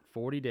mount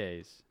 40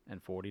 days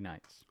and 40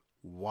 nights.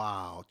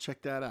 Wow,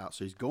 check that out.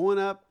 So he's going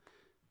up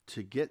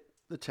to get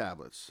the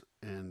tablets.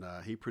 And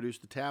he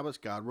produced the tablets.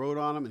 God wrote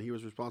on them, and he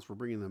was responsible for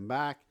bringing them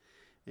back.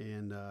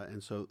 And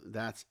so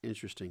that's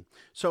interesting.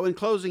 So in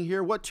closing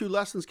here, what 2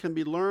 lessons can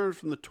be learned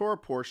from the Torah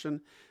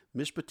portion?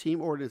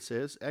 Mishpatim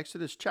ordinances,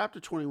 Exodus chapter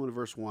 21,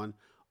 verse 1,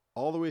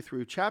 all the way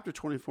through chapter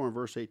 24 and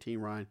verse 18,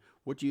 Ryan.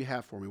 What do you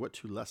have for me? What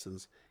 2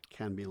 lessons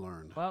can be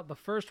learned? Well, the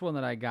first one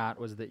that I got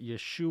was that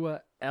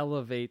Yeshua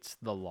elevates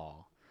the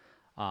law.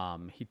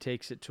 He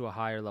takes it to a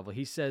higher level.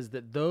 He says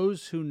that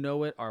those who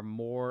know it are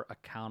more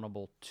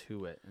accountable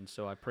to it. And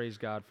so I praise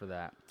God for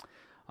that.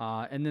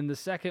 And then the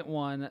second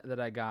one that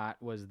I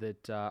got was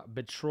that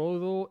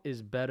betrothal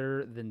is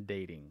better than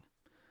dating.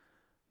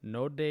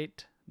 No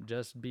date,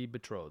 just be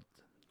betrothed.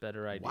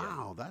 Better idea.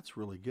 Wow, that's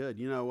really good.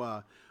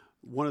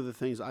 One of the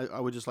things I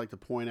would just like to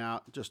point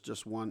out,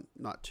 just one,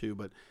 not two,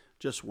 but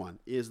just one,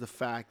 is the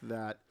fact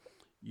that,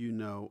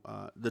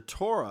 the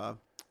Torah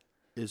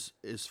is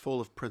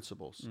full of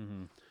principles.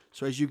 Mm-hmm.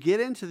 So as you get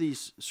into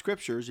these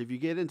scriptures, if you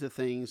get into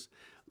things,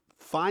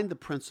 find the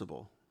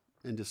principle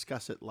and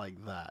discuss it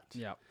like that.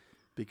 Yeah.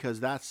 Because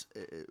that's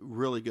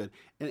really good.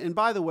 And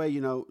by the way,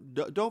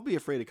 don't be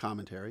afraid of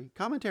commentary.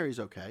 Commentary is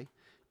okay.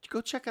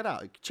 Go check it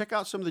out. Check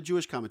out some of the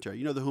Jewish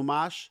commentary. The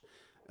Chumash,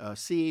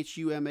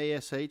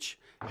 Chumash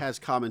has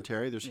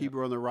commentary. There's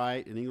Hebrew on the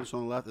right and English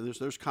on the left, and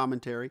there's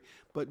commentary.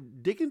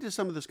 But dig into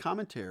some of this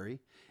commentary.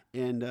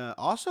 And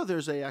also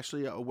there's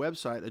actually a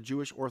website, a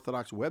Jewish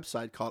Orthodox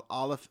website called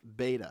Aleph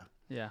Beta.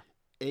 Yeah.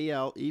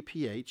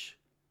 Aleph,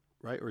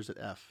 right? Or is it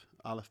F?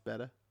 Aleph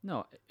Beta?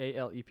 No,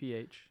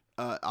 Aleph.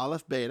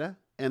 Aleph Beta.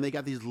 And they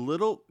got these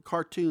little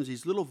cartoons,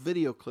 these little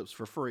video clips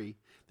for free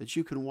that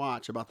you can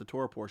watch about the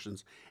Torah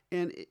portions.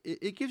 And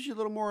it gives you a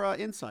little more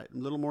insight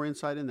in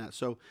that.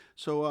 So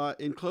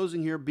in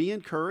closing here, be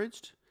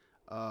encouraged.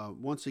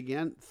 Once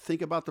again,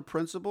 think about the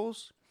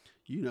principles.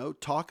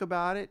 Talk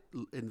about it,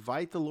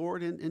 invite the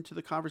Lord into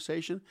the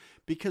conversation,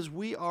 because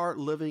we are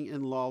living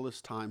in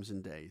lawless times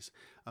and days.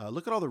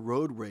 Look at all the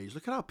road rage.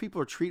 Look at how people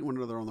are treating one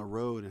another on the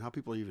road and how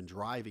people are even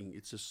driving.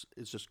 It's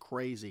just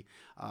crazy.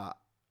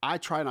 I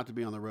try not to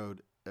be on the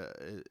road,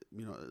 as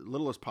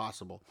little as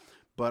possible,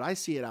 but I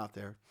see it out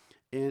there,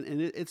 and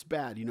it's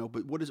bad,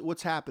 but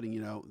what's happening?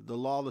 The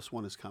lawless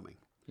one is coming.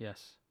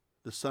 Yes.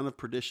 The son of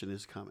perdition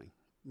is coming.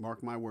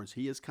 Mark my words,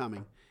 he is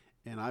coming,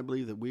 and I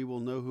believe that we will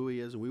know who he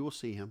is and we will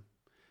see him.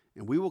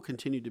 And we will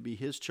continue to be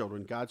his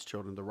children, God's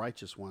children, the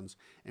righteous ones.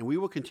 And we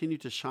will continue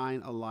to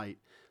shine a light.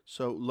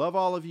 So love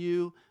all of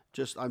you.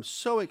 I'm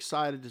so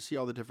excited to see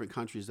all the different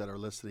countries that are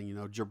listening.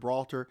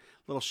 Gibraltar,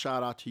 little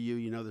shout out to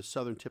you. The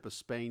southern tip of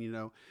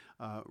Spain.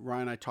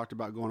 Ryan and I talked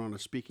about going on a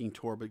speaking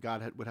tour, but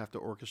God would have to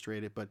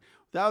orchestrate it. But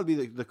that would be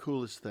the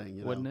coolest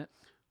thing. Wouldn't it?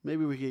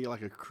 Maybe we could get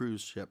like a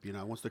cruise ship,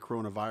 once the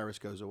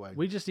coronavirus goes away.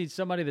 We just need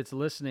somebody that's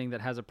listening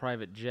that has a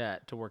private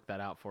jet to work that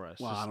out for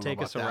us. Well, just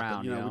take us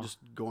around. But, we just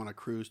go on a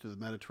cruise to the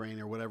Mediterranean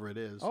or whatever it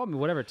is. Oh,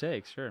 whatever it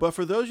takes, sure. But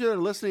for those of you that are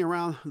listening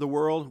around the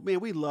world, man,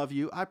 we love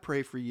you. I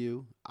pray for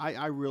you.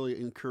 I really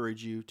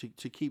encourage you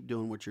to keep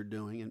doing what you're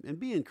doing and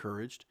be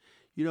encouraged.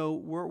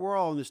 We're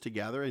all in this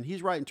together, and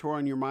he's writing Torah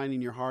on your mind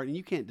and your heart, and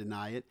you can't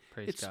deny it.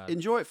 Praise God.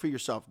 Enjoy it for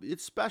yourself.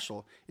 It's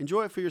special.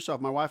 Enjoy it for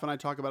yourself. My wife and I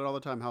talk about it all the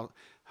time,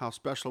 how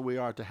special we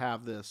are to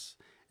have this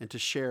and to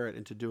share it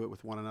and to do it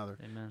with one another.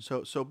 Amen.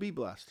 So be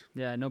blessed.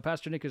 Yeah, no,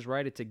 Pastor Nick is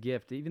right. It's a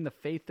gift. Even the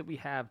faith that we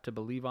have to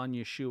believe on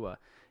Yeshua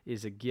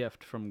is a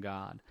gift from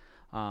God.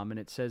 And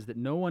it says that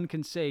no one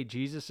can say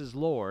Jesus is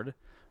Lord,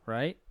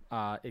 right,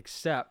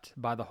 except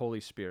by the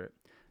Holy Spirit.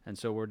 And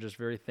so we're just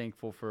very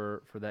thankful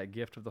for that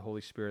gift of the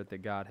Holy Spirit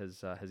that God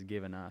has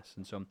given us.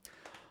 And so,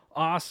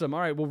 awesome.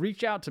 All right, well,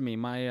 reach out to me.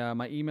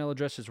 My email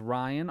address is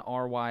Ryan,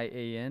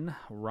 R-Y-A-N,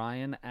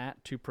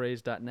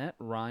 Ryan@twopraise.net,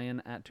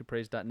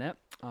 Ryan@twopraise.net.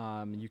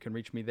 You can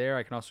reach me there.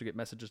 I can also get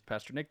messages to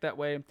Pastor Nick that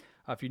way.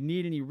 If you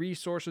need any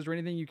resources or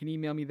anything, you can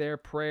email me there,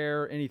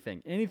 prayer,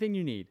 anything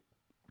you need.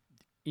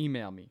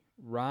 Email me,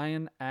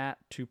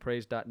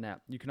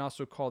 Ryan@twopraise.net. You can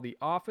also call the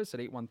office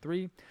at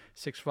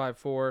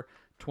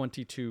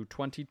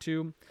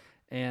 813-654-2222.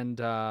 And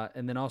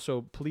then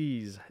also,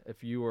 please,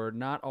 if you are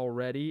not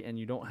already and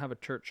you don't have a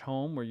church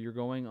home where you're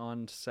going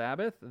on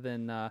Sabbath,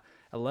 then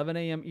 11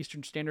 a.m.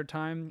 Eastern Standard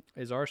Time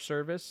is our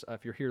service.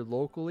 If you're here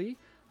locally,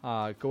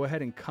 go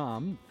ahead and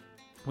come.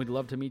 We'd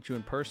love to meet you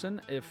in person.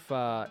 If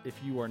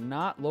you are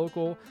not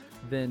local,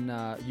 then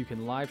you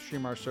can live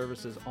stream our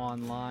services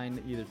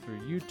online, either through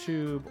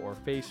YouTube or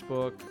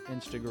Facebook,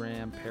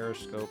 Instagram,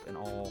 Periscope, and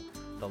all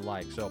the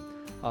like. So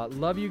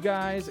love you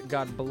guys.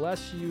 God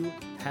bless you.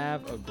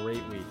 Have a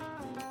great week.